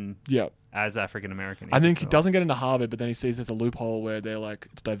get in Yeah, as African American. I think he doesn't get into Harvard, but then he sees there's a loophole where they're like,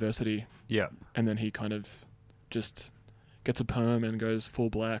 it's diversity, Yeah. and then he kind of just gets a perm and goes full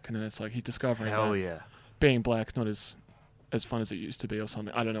black, and then it's like he's discovering Hell that yeah. being black's not as fun as it used to be or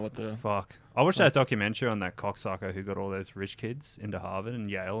something. I don't know what the... Fuck. I watched that documentary on that cocksucker who got all those rich kids into Harvard and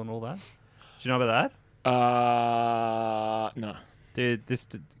Yale and all that. Do you know about that? No. Dude,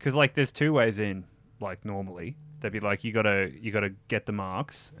 because like there's 2 ways in. Like normally, they'd be like, you gotta get the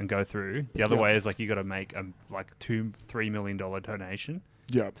marks and go through. The other Yeah. way is like you gotta make a like $2-3 million donation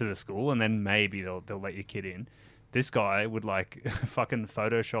Yeah. to the school, and then maybe they'll let your kid in. This guy would like fucking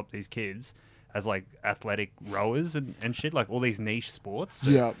Photoshop these kids as like athletic rowers and shit, like all these niche sports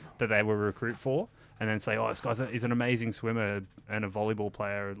Yeah. that they were recruit for, and then say, oh, this guy's is an amazing swimmer and a volleyball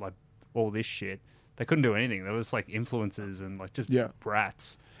player, like all this shit. They couldn't do anything. They were just like influencers and like just Yeah.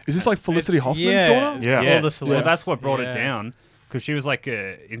 brats. Is this like Felicity Hoffman's Yeah. daughter? Yeah. All the Well, celebs. that's what brought it Yeah. down. because she was like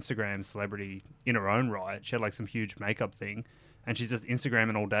a Instagram celebrity in her own right. She had like some huge makeup thing, and she's just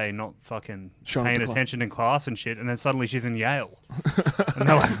Instagramming all day, not fucking Showing up paying to attention in class and shit. And then suddenly she's in Yale, and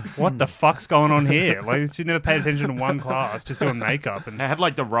they're like, "What the fuck's going on here?" Like she never paid attention in one class, just doing makeup. And They had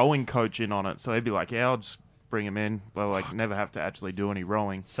like the rowing coach in on it, so they'd be like, "Yeah, I'll just bring him in," but like never have to actually do any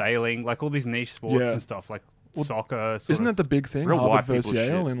rowing. sailing, like all these niche sports Yeah. and stuff, like soccer. Isn't that the big thing? Real Harvard white versus people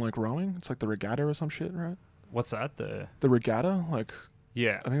Yale shit. in like rowing. It's like the regatta or some shit, right? what's that? The The regatta, like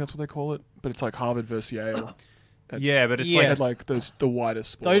yeah, I think that's what they call it. But it's like Harvard versus Yale. yeah, but it's Yeah. At like the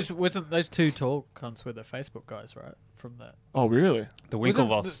widest sport. Those wasn't those two tall cunts were the Facebook guys, right? From that. Oh really? like the Wasn't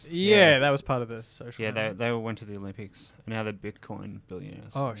Winklevoss. Yeah, that was part of the social. Yeah, network. they all went to the Olympics, and now they're Bitcoin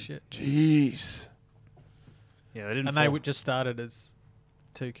billionaires. Oh shit! Jeez. Yeah, they didn't. And they just started as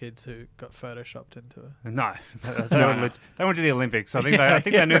two kids who got photoshopped into it. No, they went to the Olympics. I think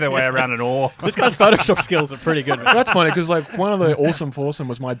they knew their way around an oar. This guy's Photoshop skills are pretty good. Man. That's funny because like one of the awesome foursome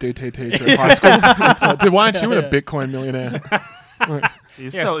was my DT teacher in high school. It's like, dude, why aren't you a Bitcoin millionaire? Like,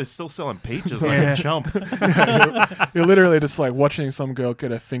 He's still selling peaches like a chump. you're literally just like watching some girl get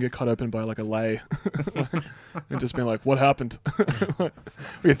her finger cut open by like a lay, and just being like, "What happened? Were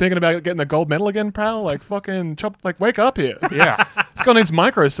you thinking about getting the gold medal again, pal? Like fucking like wake up here. Yeah. This guy needs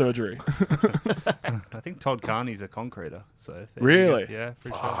microsurgery." I think Todd Carney's a concreter. So there you Really? go. Yeah, for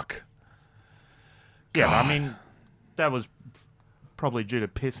sure. Fuck. Yeah, I mean, that was probably due to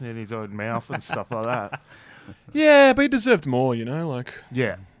pissing in his own mouth and stuff like that. Yeah, but he deserved more, you know. Like,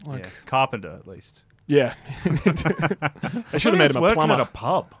 Yeah. like, Yeah. Carpenter at least. yeah. They should have made him a working plumber. at a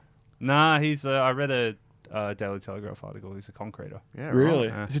pub. Nah, he's. I read a Daily Telegraph article. He's a concreter. Yeah, Really?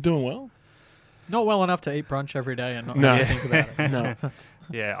 Yeah. Is he doing well? Not well enough to eat brunch every day and not No. really think about it. No.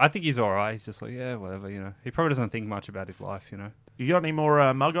 Yeah, I think he's all right. He's just like, yeah, whatever, you know. He probably doesn't think much about his life, you know. You got any more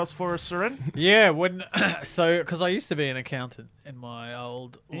Muggos for us, Suren? Yeah, when because I used to be an accountant in my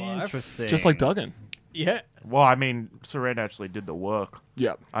old life. Interesting. Just like Duggan. Yeah, Well, I mean, Suren actually did the work.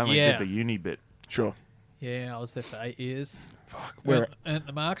 Yeah, I only Yeah. did the uni bit. sure. yeah, I was there for 8 years. Where- Earned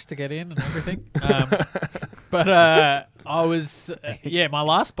the marks to get in and everything. But I was my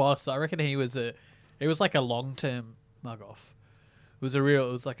last boss. I reckon it was like a long term mug off. It was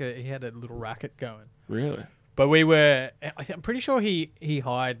he had a little racket going. Really? But I'm pretty sure he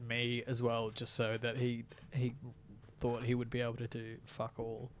hired me as well, just so that he thought he would be able to do fuck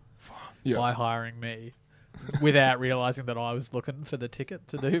all Yeah. by hiring me, without realizing that I was looking for the ticket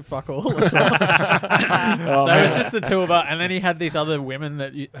to do fuck all as well. Oh, So it was just the two of us, and then he had these other women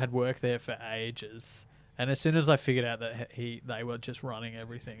that had worked there for ages. And as soon as I figured out that they were just running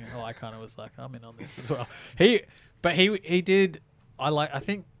everything, I kind of was like, I'm in on this as well. He did. I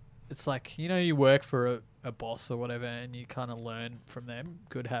think it's like, you know, you work for a boss or whatever, and you kind of learn from them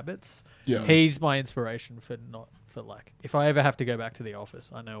good habits. Yeah. He's my inspiration for like, if I ever have to go back to the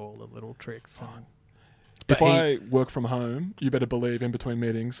office, I know all the little tricks. And, If but I work from home, you better believe in between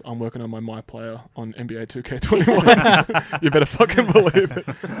meetings, I'm working on my player on NBA 2K21. You better fucking believe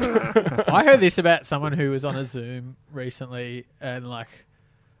it. I heard this about someone who was on a Zoom recently, and like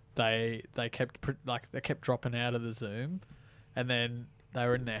they kept dropping out of the Zoom, and then they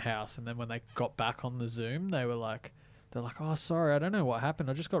were in their house, and then when they got back on the Zoom, they're like, "Oh, sorry, I don't know what happened.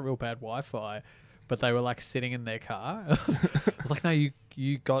 I just got real bad Wi-Fi." But they were like sitting in their car. I was like, "No, you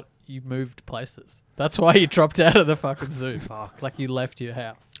moved places. That's why you dropped out of the fucking Zoom. Fuck. Like you left your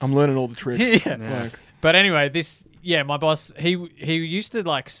house." I'm learning all the tricks. Yeah. Like, But anyway, my boss, he used to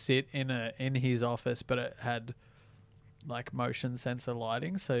like sit in his office, but it had like motion sensor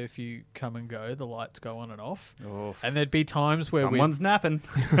lighting, so if you come and go, the lights go on and off. Oof. And there'd be times where Someone's napping.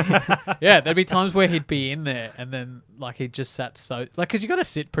 there'd be times where he'd be in there, and then like he just sat so like, because you got to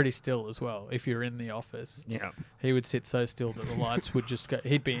sit pretty still as well if you're in the office. Yeah. He would sit so still that the lights would just go.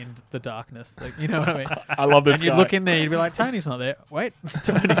 He'd be in the darkness, like, you know what I mean? I love this And you'd guy. look in there, you'd be like, Tony's not there. Wait,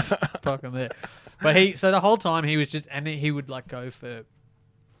 Tony's fucking there. But so the whole time he was just, and he would like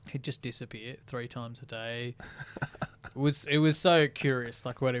he'd just disappear 3 times a day. It was so curious,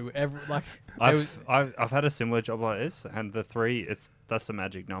 like what he ever like. I've had a similar job like this, and the 3 that's the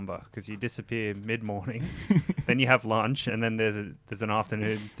magic number, because you disappear mid morning, then you have lunch, and then there's an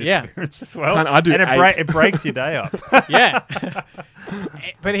afternoon Yeah. disappearance as well. Man, I do and 8. it breaks your day up. Yeah.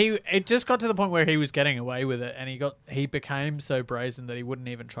 But it just got to the point where he was getting away with it, and he became so brazen that he wouldn't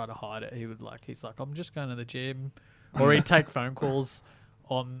even try to hide it. He's like, I'm just going to the gym, or he'd take phone calls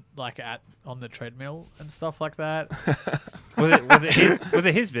on the treadmill and stuff like that. Was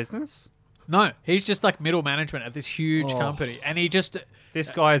it his business? No, he's just like middle management at this huge company, and he just This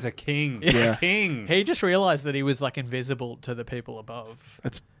guy is a king. Yeah. A king. he just realized that he was like invisible to the people above,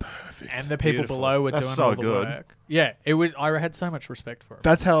 That's perfect. and the people Beautiful. below were That's doing so all the good. work. Yeah, it was. I had so much respect for him.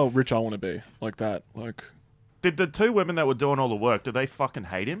 That's how rich I want to be. Like that. Like Did the two women that were doing all the work, did they fucking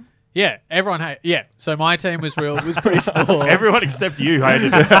hate him? Yeah, everyone yeah. So my team was pretty small. Everyone except you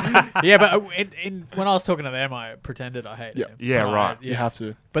hated him. Yeah, but when I was talking to them, I pretended I hated Yeah. him. Yeah, But right. you have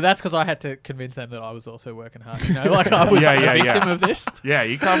to. But that's because I had to convince them that I was also working hard. You know, like I was Yeah, the victim of this. Yeah,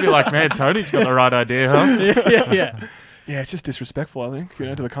 you can't be like, man, Tony's got the right idea, huh? Yeah. Yeah, it's just disrespectful, I think,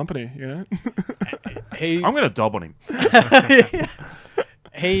 to the company, He I'm going to dob on him.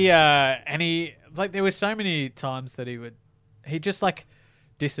 and he like there were so many times that he'd just like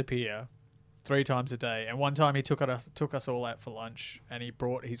disappear 3 times a day, and one time he took us all out for lunch, and he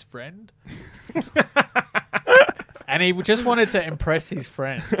brought his friend. And he just wanted to impress his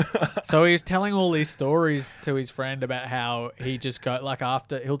friend. So he was telling all these stories to his friend about how he just go, like,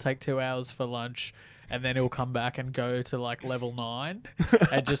 after he'll take 2 hours for lunch and then he'll come back and go to like level 9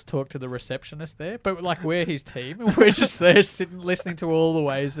 and just talk to the receptionist there. But like, we're his team and we're just there sitting, listening to all the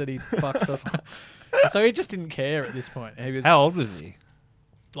ways that he fucks us. So he just didn't care at this point. He was How old was he?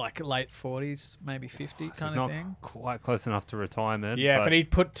 like late 40s, maybe 50 He's kind of not thing. quite close enough to retirement. Yeah, but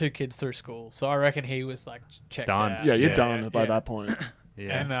he'd put 2 kids through school. So I reckon he was like checked Done. out. Yeah, you're Yeah, done by that point.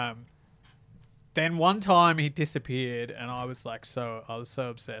 Yeah. And then one time he disappeared, and I was so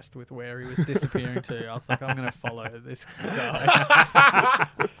obsessed with where he was disappearing to. I was like, I'm going to follow this guy.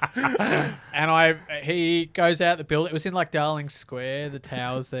 And he goes out the building. It was in like Darling Square, the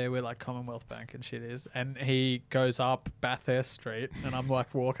towers there where like Commonwealth Bank and shit is. And he goes up Bathurst Street, and I'm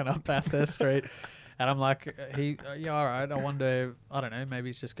like walking up Bathurst Street. And I'm like, yeah, all right. I wonder, I don't know, maybe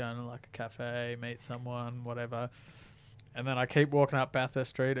he's just going to like a cafe, meet someone, whatever. And then I keep walking up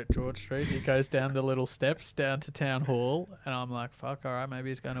Bathurst Street at George Street. He goes down the little steps down to Town Hall. And I'm like, fuck, all right, maybe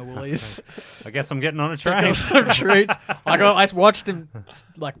he's going to Woolies. I guess I'm getting on a Pick train. up some treats. I watched him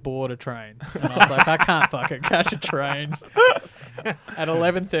like board a train. And I was like, I can't fucking catch a train at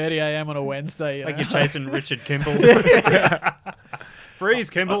 11:30 a.m. on a Wednesday. You Like know? you're chasing Richard Kimball. Freeze,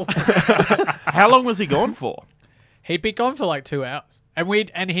 Kimball. How long was he gone for? He'd be gone for like 2 hours.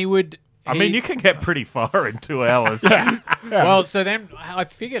 And he would... I mean, you can get pretty far in 2 hours. Well, so then I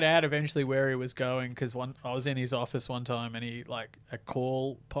figured out eventually where he was going, because I was in his office one time and he like a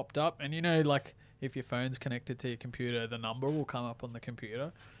call popped up, and like if your phone's connected to your computer, the number will come up on the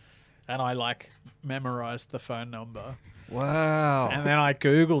computer, and I like memorized the phone number. Wow. And then I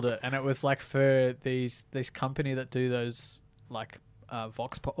googled it, and it was like for this company that do those like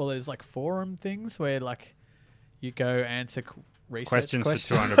Vox Pop, or there's like forum things where like you go answer Questions for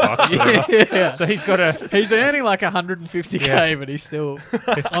questions. $200. Yeah. So he's got a... He's earning like 150k, but he's still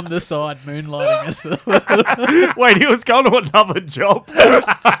on the side moonlighting us. Wait, he was going to another job?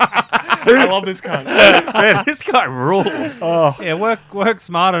 I love this kind. Man, this guy rules. Yeah, work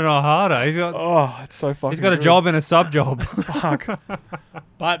smarter, not harder. It's so fucking He's got a good. job and a sub job. Fuck.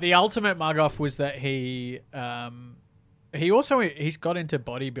 But the ultimate mug off was that he's got into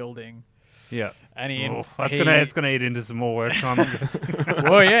bodybuilding. Yeah. And It's gonna eat into some more work time.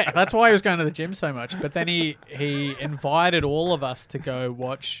 Well, yeah, that's why he was going to the gym so much. But then he invited all of us to go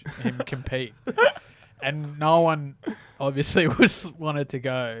watch him compete, and no one obviously wanted to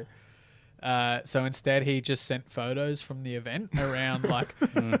go. So instead, he just sent photos from the event around, like,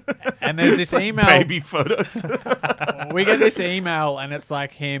 and there's this email. Baby photos. We get this email, and it's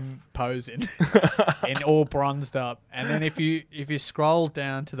like him posing in all bronzed up. And then if you scroll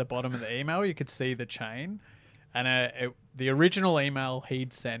down to the bottom of the email, you could see the chain. And the original email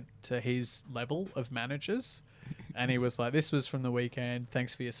he'd sent to his level of managers, and he was like, "This was from the weekend.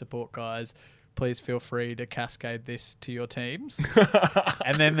 Thanks for your support, guys. Please feel free to cascade this to your teams."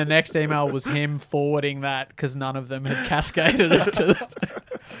 And then the next email was him forwarding that because none of them had cascaded it to.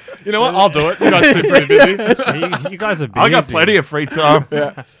 You know what? I'll do it. You guys have been pretty busy. you guys are busy. I got plenty of free time.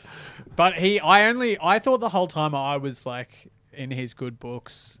 But I thought the whole time I was like in his good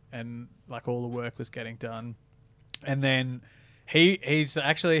books and like all the work was getting done. And then he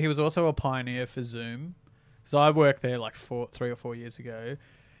was also a pioneer for Zoom. So I worked there like 3 or 4 years ago.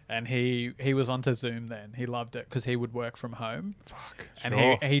 And he was onto Zoom then. He loved it because he would work from home. Fuck. And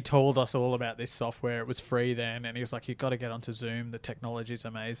Sure. he told us all about this software. It was free then. And he was like, "You've got to get onto Zoom. The technology's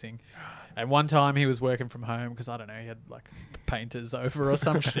amazing." And one time he was working from home because, I don't know, he had like painters over or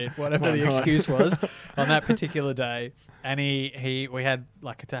some shit, whatever the excuse was on that particular day. And we had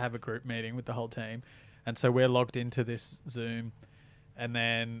like to have a group meeting with the whole team. And so we're logged into this Zoom. And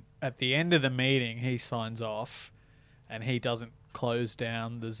then at the end of the meeting, he signs off. And he doesn't close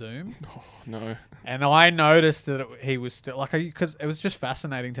down the Zoom. Oh, no. And I noticed that he was still like, because it was just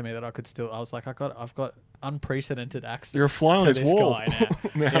fascinating to me that I was like, I've got unprecedented access. You're a fly on to his this wall. guy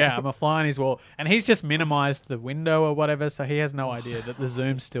now. Yeah, I'm a fly on his wall, and he's just minimized the window or whatever, so he has no idea that the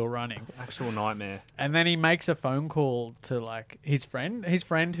Zoom's still running. Actual nightmare. And then he makes a phone call to like his friend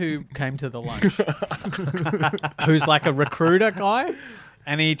who came to the lunch, who's like a recruiter guy,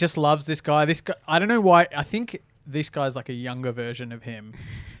 and he just loves this guy. This guy, I don't know why. I think this guy's like a younger version of him.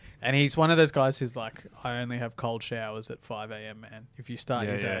 And he's one of those guys who's like, I only have cold showers at 5 a.m., man. If you start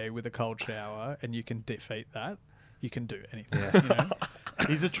your day with a cold shower and you can defeat that, you can do anything. Yeah. You know?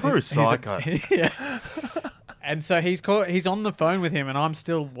 He's a true psycho. Yeah. And so he's on the phone with him, and I'm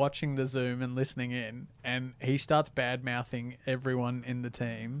still watching the Zoom and listening in, and he starts bad-mouthing everyone in the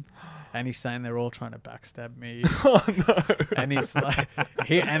team, and he's saying they're all trying to backstab me. Oh, no. And he's like,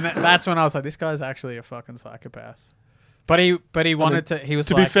 that's when I was like, this guy's actually a fucking psychopath. But he wanted to. He was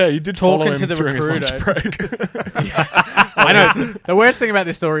To like, be fair, you did follow talking him to the during his recruiter. lunch break. I know. The worst thing about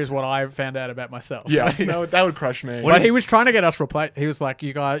this story is what I found out about myself. Yeah, no, that would crush me. But he was trying to get us replaced. He was like,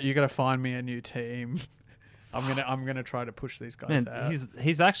 you got to find me a new team. I'm gonna try to push these guys Man, out.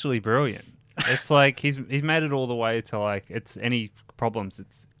 he's actually brilliant. It's like he's made it all the way to like it's any problems.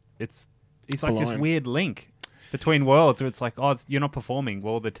 He's like this Blown. weird link between worlds where it's like, oh, you're not performing.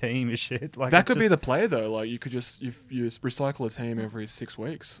 Well, the team is shit. Like That could be the play though. Like you could just you recycle a team every 6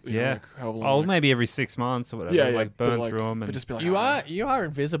 weeks. You know, Yeah. like however long, Oh, like- maybe every 6 months or whatever. yeah, yeah, like but burn like, through them. but And just be like, You are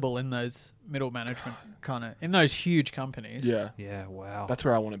invisible in those middle management kind of in those huge companies. yeah. yeah, wow. That's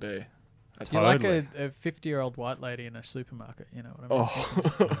where I want to be. You're like Totally. a 50-year-old white lady in a supermarket. You know what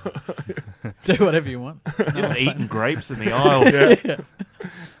I mean? Oh, Do whatever you want. No one's Just paying- eating grapes in the aisles. yeah.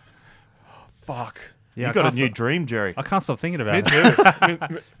 Fuck. yeah, You I got a can't new stop- dream, Jerry. I can't stop thinking about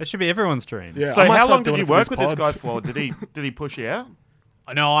it. It should be everyone's dream. Yeah. So I might how start long did doing you it for work these with this guy pods. for? Did he push you out?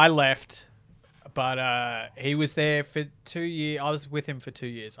 No, I left, but he was there for 2 years. I was with him for 2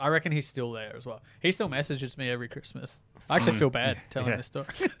 years. I reckon he's still there as well. He still messages me every Christmas. I actually feel bad telling Yeah. this story.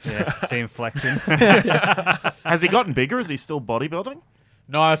 Yeah, see him flexing. Has he gotten bigger? Is he still bodybuilding?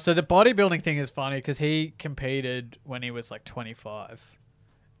 No, so the bodybuilding thing is funny because he competed when he was like 25,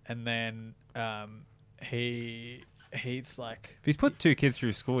 and then he's like, If he's put 2 kids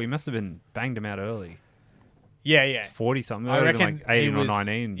through school, he must have been banged them out early. yeah. 40 something. I reckon like 18 he was, or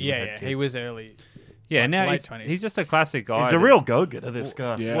 19. you had Yeah, he kids. was early. Yeah, like now late he's 20s. he's just a classic guy. He's a that- real go-getter, this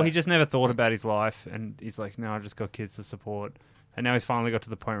guy. Yeah. Well, he just never thought about his life, and he's like, no, I just got kids to support. And now he's finally got to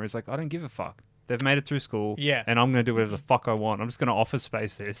the point where he's like, I don't give a fuck. They've made it through school, Yeah. and I'm going to do whatever the fuck I want. I'm just going to office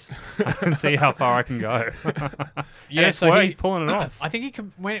space this and see how far I can go. Yeah, And it's so worked. he- He's pulling it off. I think he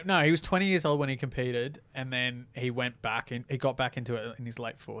was 20 years old when he competed, and then he went back and he got back into it in his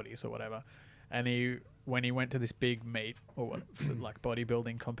late 40s or whatever. And when he went to this big meet or for like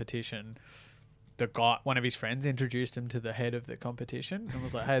bodybuilding competition, one of his friends introduced him to the head of the competition and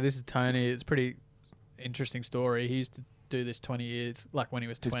was like, "Hey, this is Tony. It's a pretty interesting story. He used to do this 20 years, like when he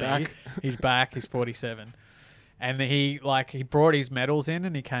was 20. back. He's back. He's 47." And he brought his medals in,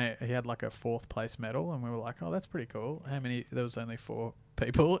 and he had like a 4th place medal, and we were like, "Oh, that's pretty cool." There was only 4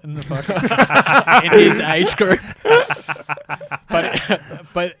 people in the fucking in his age group.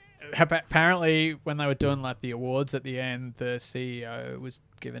 but apparently when they were doing like the awards at the end, the CEO was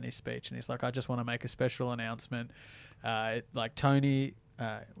giving his speech, and he's like, "I just want to make a special announcement. Like Tony,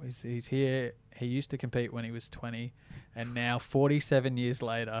 he's here. He used to compete when he was 20, and now 47 years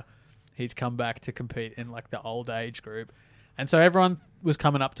later, he's come back to compete in like the old age group." And so everyone was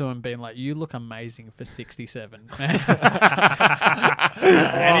coming up to him being like, "You look amazing for 67.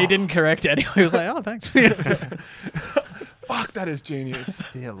 And he didn't correct anyone. He was like, "Oh, thanks." Fuck, that is genius.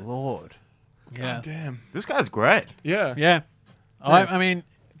 Dear Lord. Yeah. God damn. This guy's great. Yeah. Yeah. I mean,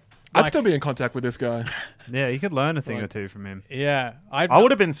 I'd like- still be in contact with this guy. Yeah, you could learn a thing Like- or two from him. yeah. I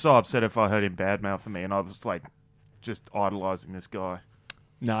would have been so upset if I heard him badmouth me and I was like just idolizing this guy.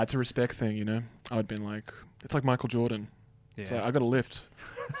 Nah, it's a respect thing, you know? I'd been like, it's like Michael Jordan. Yeah. It's like, I got to lift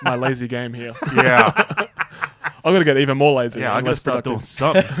my lazy game here. Yeah. I've got to get even more lazy. Yeah, I and gotta less start doing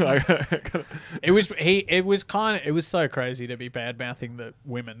productive. something. It was so crazy to be bad mouthing the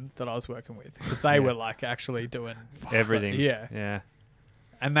women that I was working with because they were like actually doing Everything. Yeah. Yeah.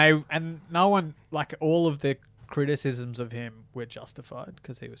 and no one, like, all of the criticisms of him were justified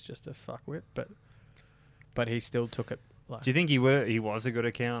because he was just a fuckwit, but he still took it. Like, Do you think he was a good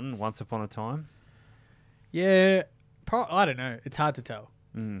accountant once upon a time? yeah, I don't know. It's hard to tell.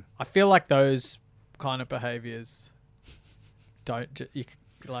 Mm. I feel like those kind of behaviors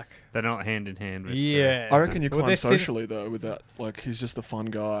like. They're not hand in hand with. Yeah, I reckon you Well, climb they're socially, though, with that. Like, he's just the fun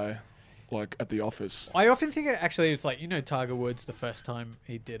guy. like at the office. I often think actually it's like, you know, Tiger Woods, the first time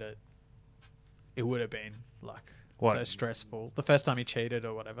he did it, it would have been like What? so stressful. The first time he cheated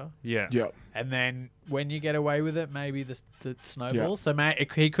or whatever. Yeah. Yeah. And then when you get away with it, maybe the snowballs. Yeah. So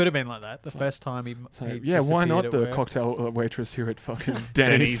he could have been like that the first time he So, he yeah, why disappeared not at the work. cocktail waitress here at fucking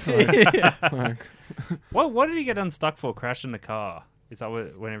Denny's? Denny's. Like, What did he get unstuck for? Crashing the car? Is that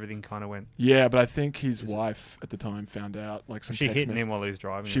when everything kind of went? yeah, but I think his wife at the time found out, like some She text hitting message. him while he was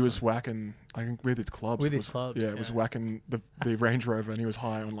driving. She or was something? whacking, I think, with his clubs. With It his clubs, Yeah, it was yeah. whacking the Range Rover, and he was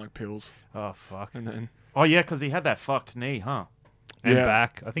high on like pills. Oh fuck. And then Oh yeah, because he had that fucked knee, huh? And Yeah.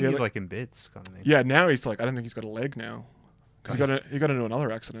 back. I think Yeah, he's like- like in bits kind of thing. yeah, now he's like, I don't think he's got a leg now because he got into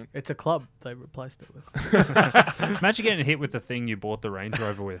another accident. It's a club they replaced it with. Imagine getting hit with the thing you bought the Range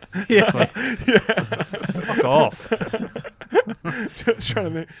Rover with. Yeah. It's like, fuck off. Just trying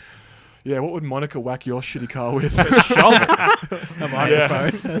to think. Yeah, what would Monica whack your shitty car with?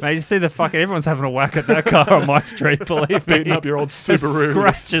 Mate, you see the fucking everyone's having a whack at that car on my street. Believe me, Beating up your old There's Subaru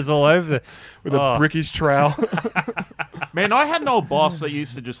scratches all over the. with a brickish trowel. Man, I had an old boss that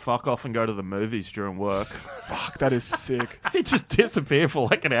used to just fuck off and go to the movies during work. Fuck, that is sick. He'd just disappear for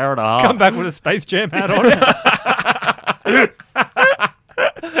like an hour and a half. Come back with a Space Jam hat on.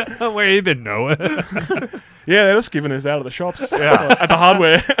 Where you been, Noah? Yeah, they're just giving us out of the shops. Yeah, at the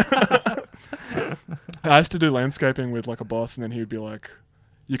hardware. I used to do landscaping with like a boss, and then he would be like,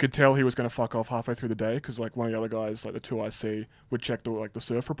 you could tell he was going to fuck off halfway through the day because like one of the other guys, like the two I see, would check the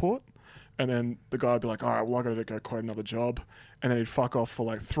surf report, and then the guy would be like, all right, well I got to go quote another job, and then he'd fuck off for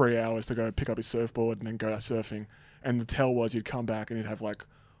like 3 hours to go pick up his surfboard and then go surfing, and the tell was he'd come back and he'd have like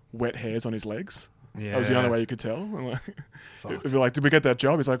wet hairs on his legs. Yeah, That was the only way you could tell. And, like, it'd be like, did we get that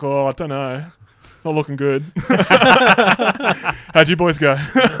job? He's like, oh, I don't know. Not looking good. How'd you boys go?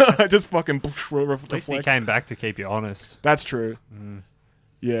 Just fucking At least he came back to keep you honest. That's true.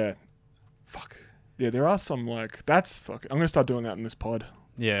 Yeah. Fuck. Yeah, there are some like that's fuck. I'm gonna start doing that in this pod.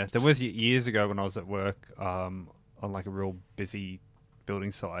 Yeah, there was years ago when I was at work on like a real busy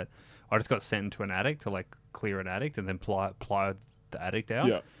building site. I just got sent into an attic to like clear an attic and then ply the attic out.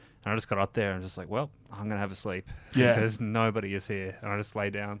 Yeah. And I just got up there and just like, well, I'm going to have a sleep. Yeah. Because nobody is here. And I just lay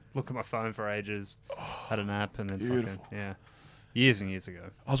down, look at my phone for ages, had a nap, and then Beautiful. fucking, yeah. Years and years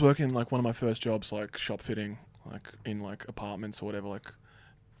ago. I was working like one of my first jobs, like shop fitting, like in like apartments or whatever, like.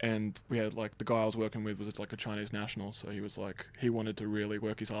 And we had like the guy I was working with was like a Chinese national, so he was like he wanted to really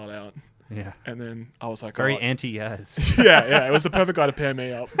work his heart out. Yeah. And then I was like, Very oh, anti-Yaz. yeah, it was the perfect guy to pair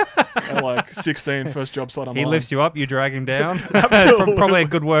me up. At like 16, first job site I'm He on. lifts you up, you drag him down. Absolutely. Probably a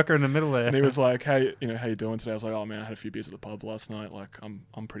good worker in the middle there. And he was like, "Hey, how you doing today?" I was like, "Oh man, I had a few beers at the pub last night. Like, I'm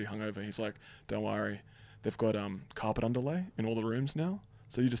pretty hungover." He's like, "Don't worry, they've got carpet underlay in all the rooms now,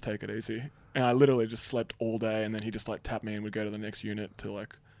 so you just take it easy." And I literally just slept all day, and then he just like tapped me and would go to the next unit to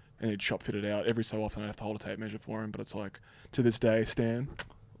like, and he'd shop fit it out. Every so often, I'd have to hold a tape measure for him, but it's like to this day, Stan,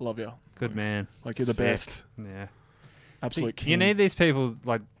 love you. Good man. Like you're the Sick. best, Yeah. absolute king. You need these people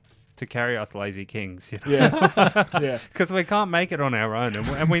like to carry us lazy kings. You know? yeah, yeah, Because we can't make it on our own,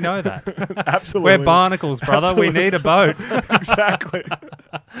 and we know that. absolutely. We're barnacles, brother. Absolutely. We need a boat. exactly.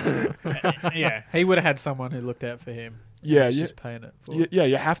 Yeah, he would have had someone who looked out for him. Yeah, He's yeah. just paying it for. Yeah,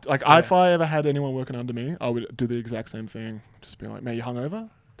 you have to. Like, Yeah. if I ever had anyone working under me, I would do the exact same thing. Just be like, "Man, you hungover?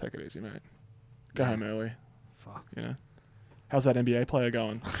 Take it easy, mate. Go home early." Fuck. You know, how's that NBA player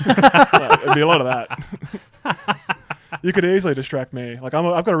going? Like, it'd be a lot of that. You could easily distract me. Like,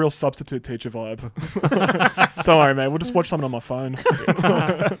 I've got a real substitute teacher vibe. Don't worry, mate. We'll just watch something on my phone.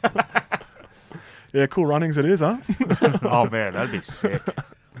 Yeah, cool runnings it is, huh? Oh man, that'd be sick.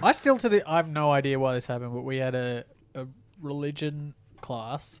 I have no idea why this happened, but we had a religion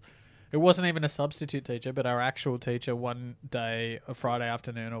class. It wasn't even a substitute teacher, but our actual teacher one day, a Friday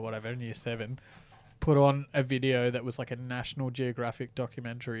afternoon or whatever, in year 7, put on a video that was like a National Geographic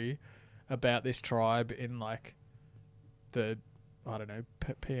documentary about this tribe in like the, I don't know,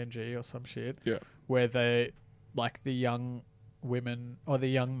 PNG or some shit. Yeah. Where they, like the young women or the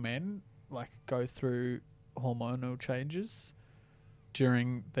young men, like go through hormonal changes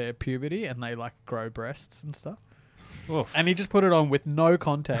during their puberty and they like grow breasts and stuff. Oof. And he just put it on with no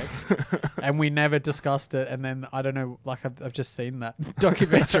context and we never discussed it. And then I don't know, like I've just seen that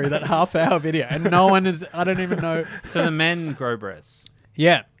documentary, that half-hour video, and no one is, I don't even know. So the men grow breasts.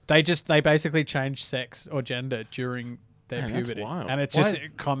 Yeah, they basically change sex or gender during their Man, that's puberty. wild. And it's Why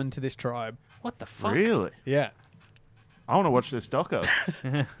just common to this tribe. What the fuck? Really? Yeah. I want to watch this doco.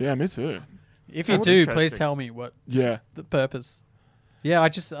 Yeah, me too. If you Sounds do, please interesting. tell me what Yeah. the purpose. Yeah, I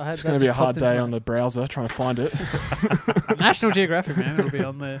had It's that going to be a just hard popped into day my- on the browser trying to find it. National Geographic, man. It'll be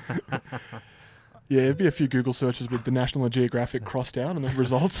on there. Yeah, it'd be a few Google searches with the National Geographic crossed out and the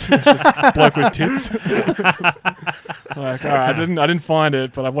results. It's just bloke with tits. Like, all right, I didn't find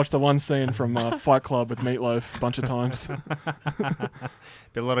it, but I've watched the one scene from Fight Club with Meatloaf a bunch of times.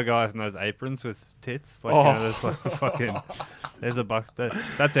 Be a lot of guys in those aprons with tits. Like, there's like fucking. There's a buck.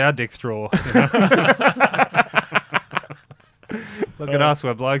 That's our dick straw. You know? Look at us,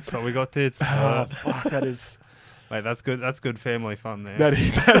 we're blokes, but we got tits. Fuck, that is. Mate, that's good. That's good family fun there. That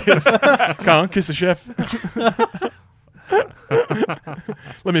is. Come on, kiss the chef.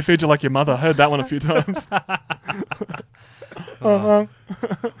 Let me feed you like your mother. Heard that one a few times.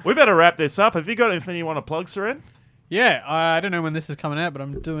 We better wrap this up. Have you got anything you want to plug, Suren? Yeah, I don't know when this is coming out, but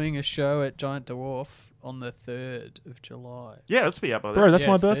I'm doing a show at Giant Dwarf on the 3rd of July. Yeah, let's be up on that. Bro, that's Yeah,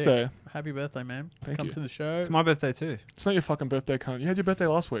 my sick. birthday. Happy birthday, man. Thank Come you. to the show. It's my birthday too. It's not your fucking birthday, cunt. You had your birthday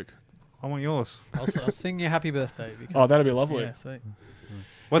last week. I want yours. I'll sing you happy birthday. If you can. Oh, that'd be lovely. Yeah, sweet.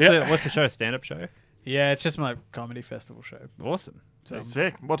 What's Yeah. the show? Stand up show. Yeah, it's just my comedy festival show. Awesome. So I'm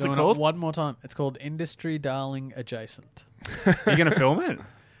Sick. What's it doing called? One more time. It's called Industry Darling Adjacent. Are you gonna film it?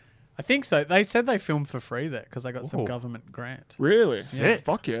 I think so. They said they filmed for free there because I got some Ooh. government grant. Really? Sick.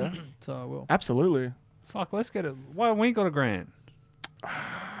 Fuck yeah. So I will. Absolutely. Fuck, let's get it. Why we ain't got a grant?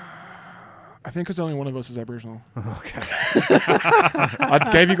 I think because only one of us is Aboriginal. Okay. I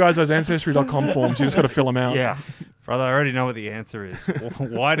gave you guys those Ancestry.com forms. You just got to fill them out. Yeah. Brother, I already know what the answer is.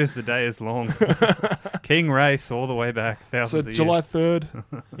 Why does the day is long? King race all the way back So thousands of July years.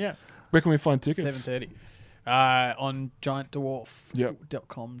 3rd. Yeah. Where can we find tickets? 7:30. On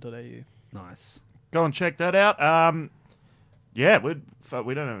giantdwarf.com.au. Nice. Go and check that out. Yeah, we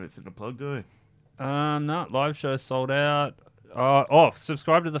don't have anything to plug, do we? No, live show sold out.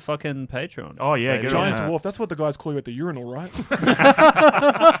 Subscribe to the fucking Patreon. Oh, yeah, get on Giant that. Dwarf. That's what the guys call you at the urinal, right?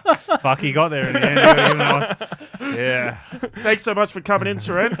 Fuck, he got there in the end. Yeah. Thanks so much for coming in,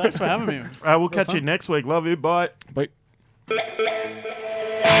 Suren. Thanks for having me. We'll catch you next week. Love you. Bye. Bye.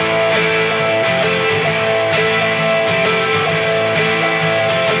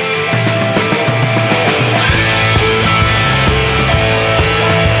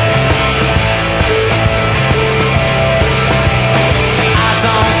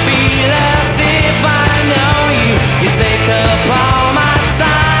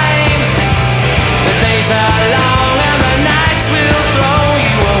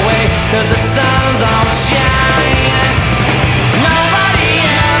 Cause the sun don't shine. Nobody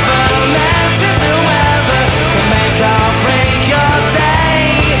ever mentions the weather can make or break your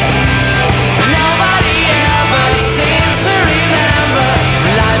day. Nobody ever seems to remember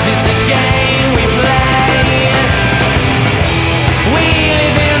life is a game we play. We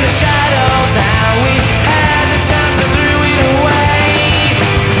live in the shadows and we had the chance to throw it away.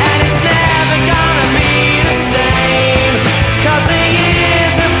 And it's never gonna be the same. Cause the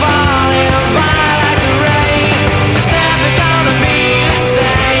years are falling by like the rain. It's never gonna be the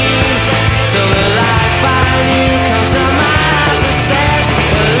same. So the light find you comes to my eyes and says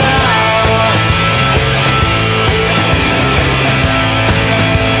hello.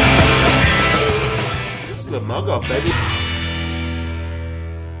 This is the Mugg Off, baby.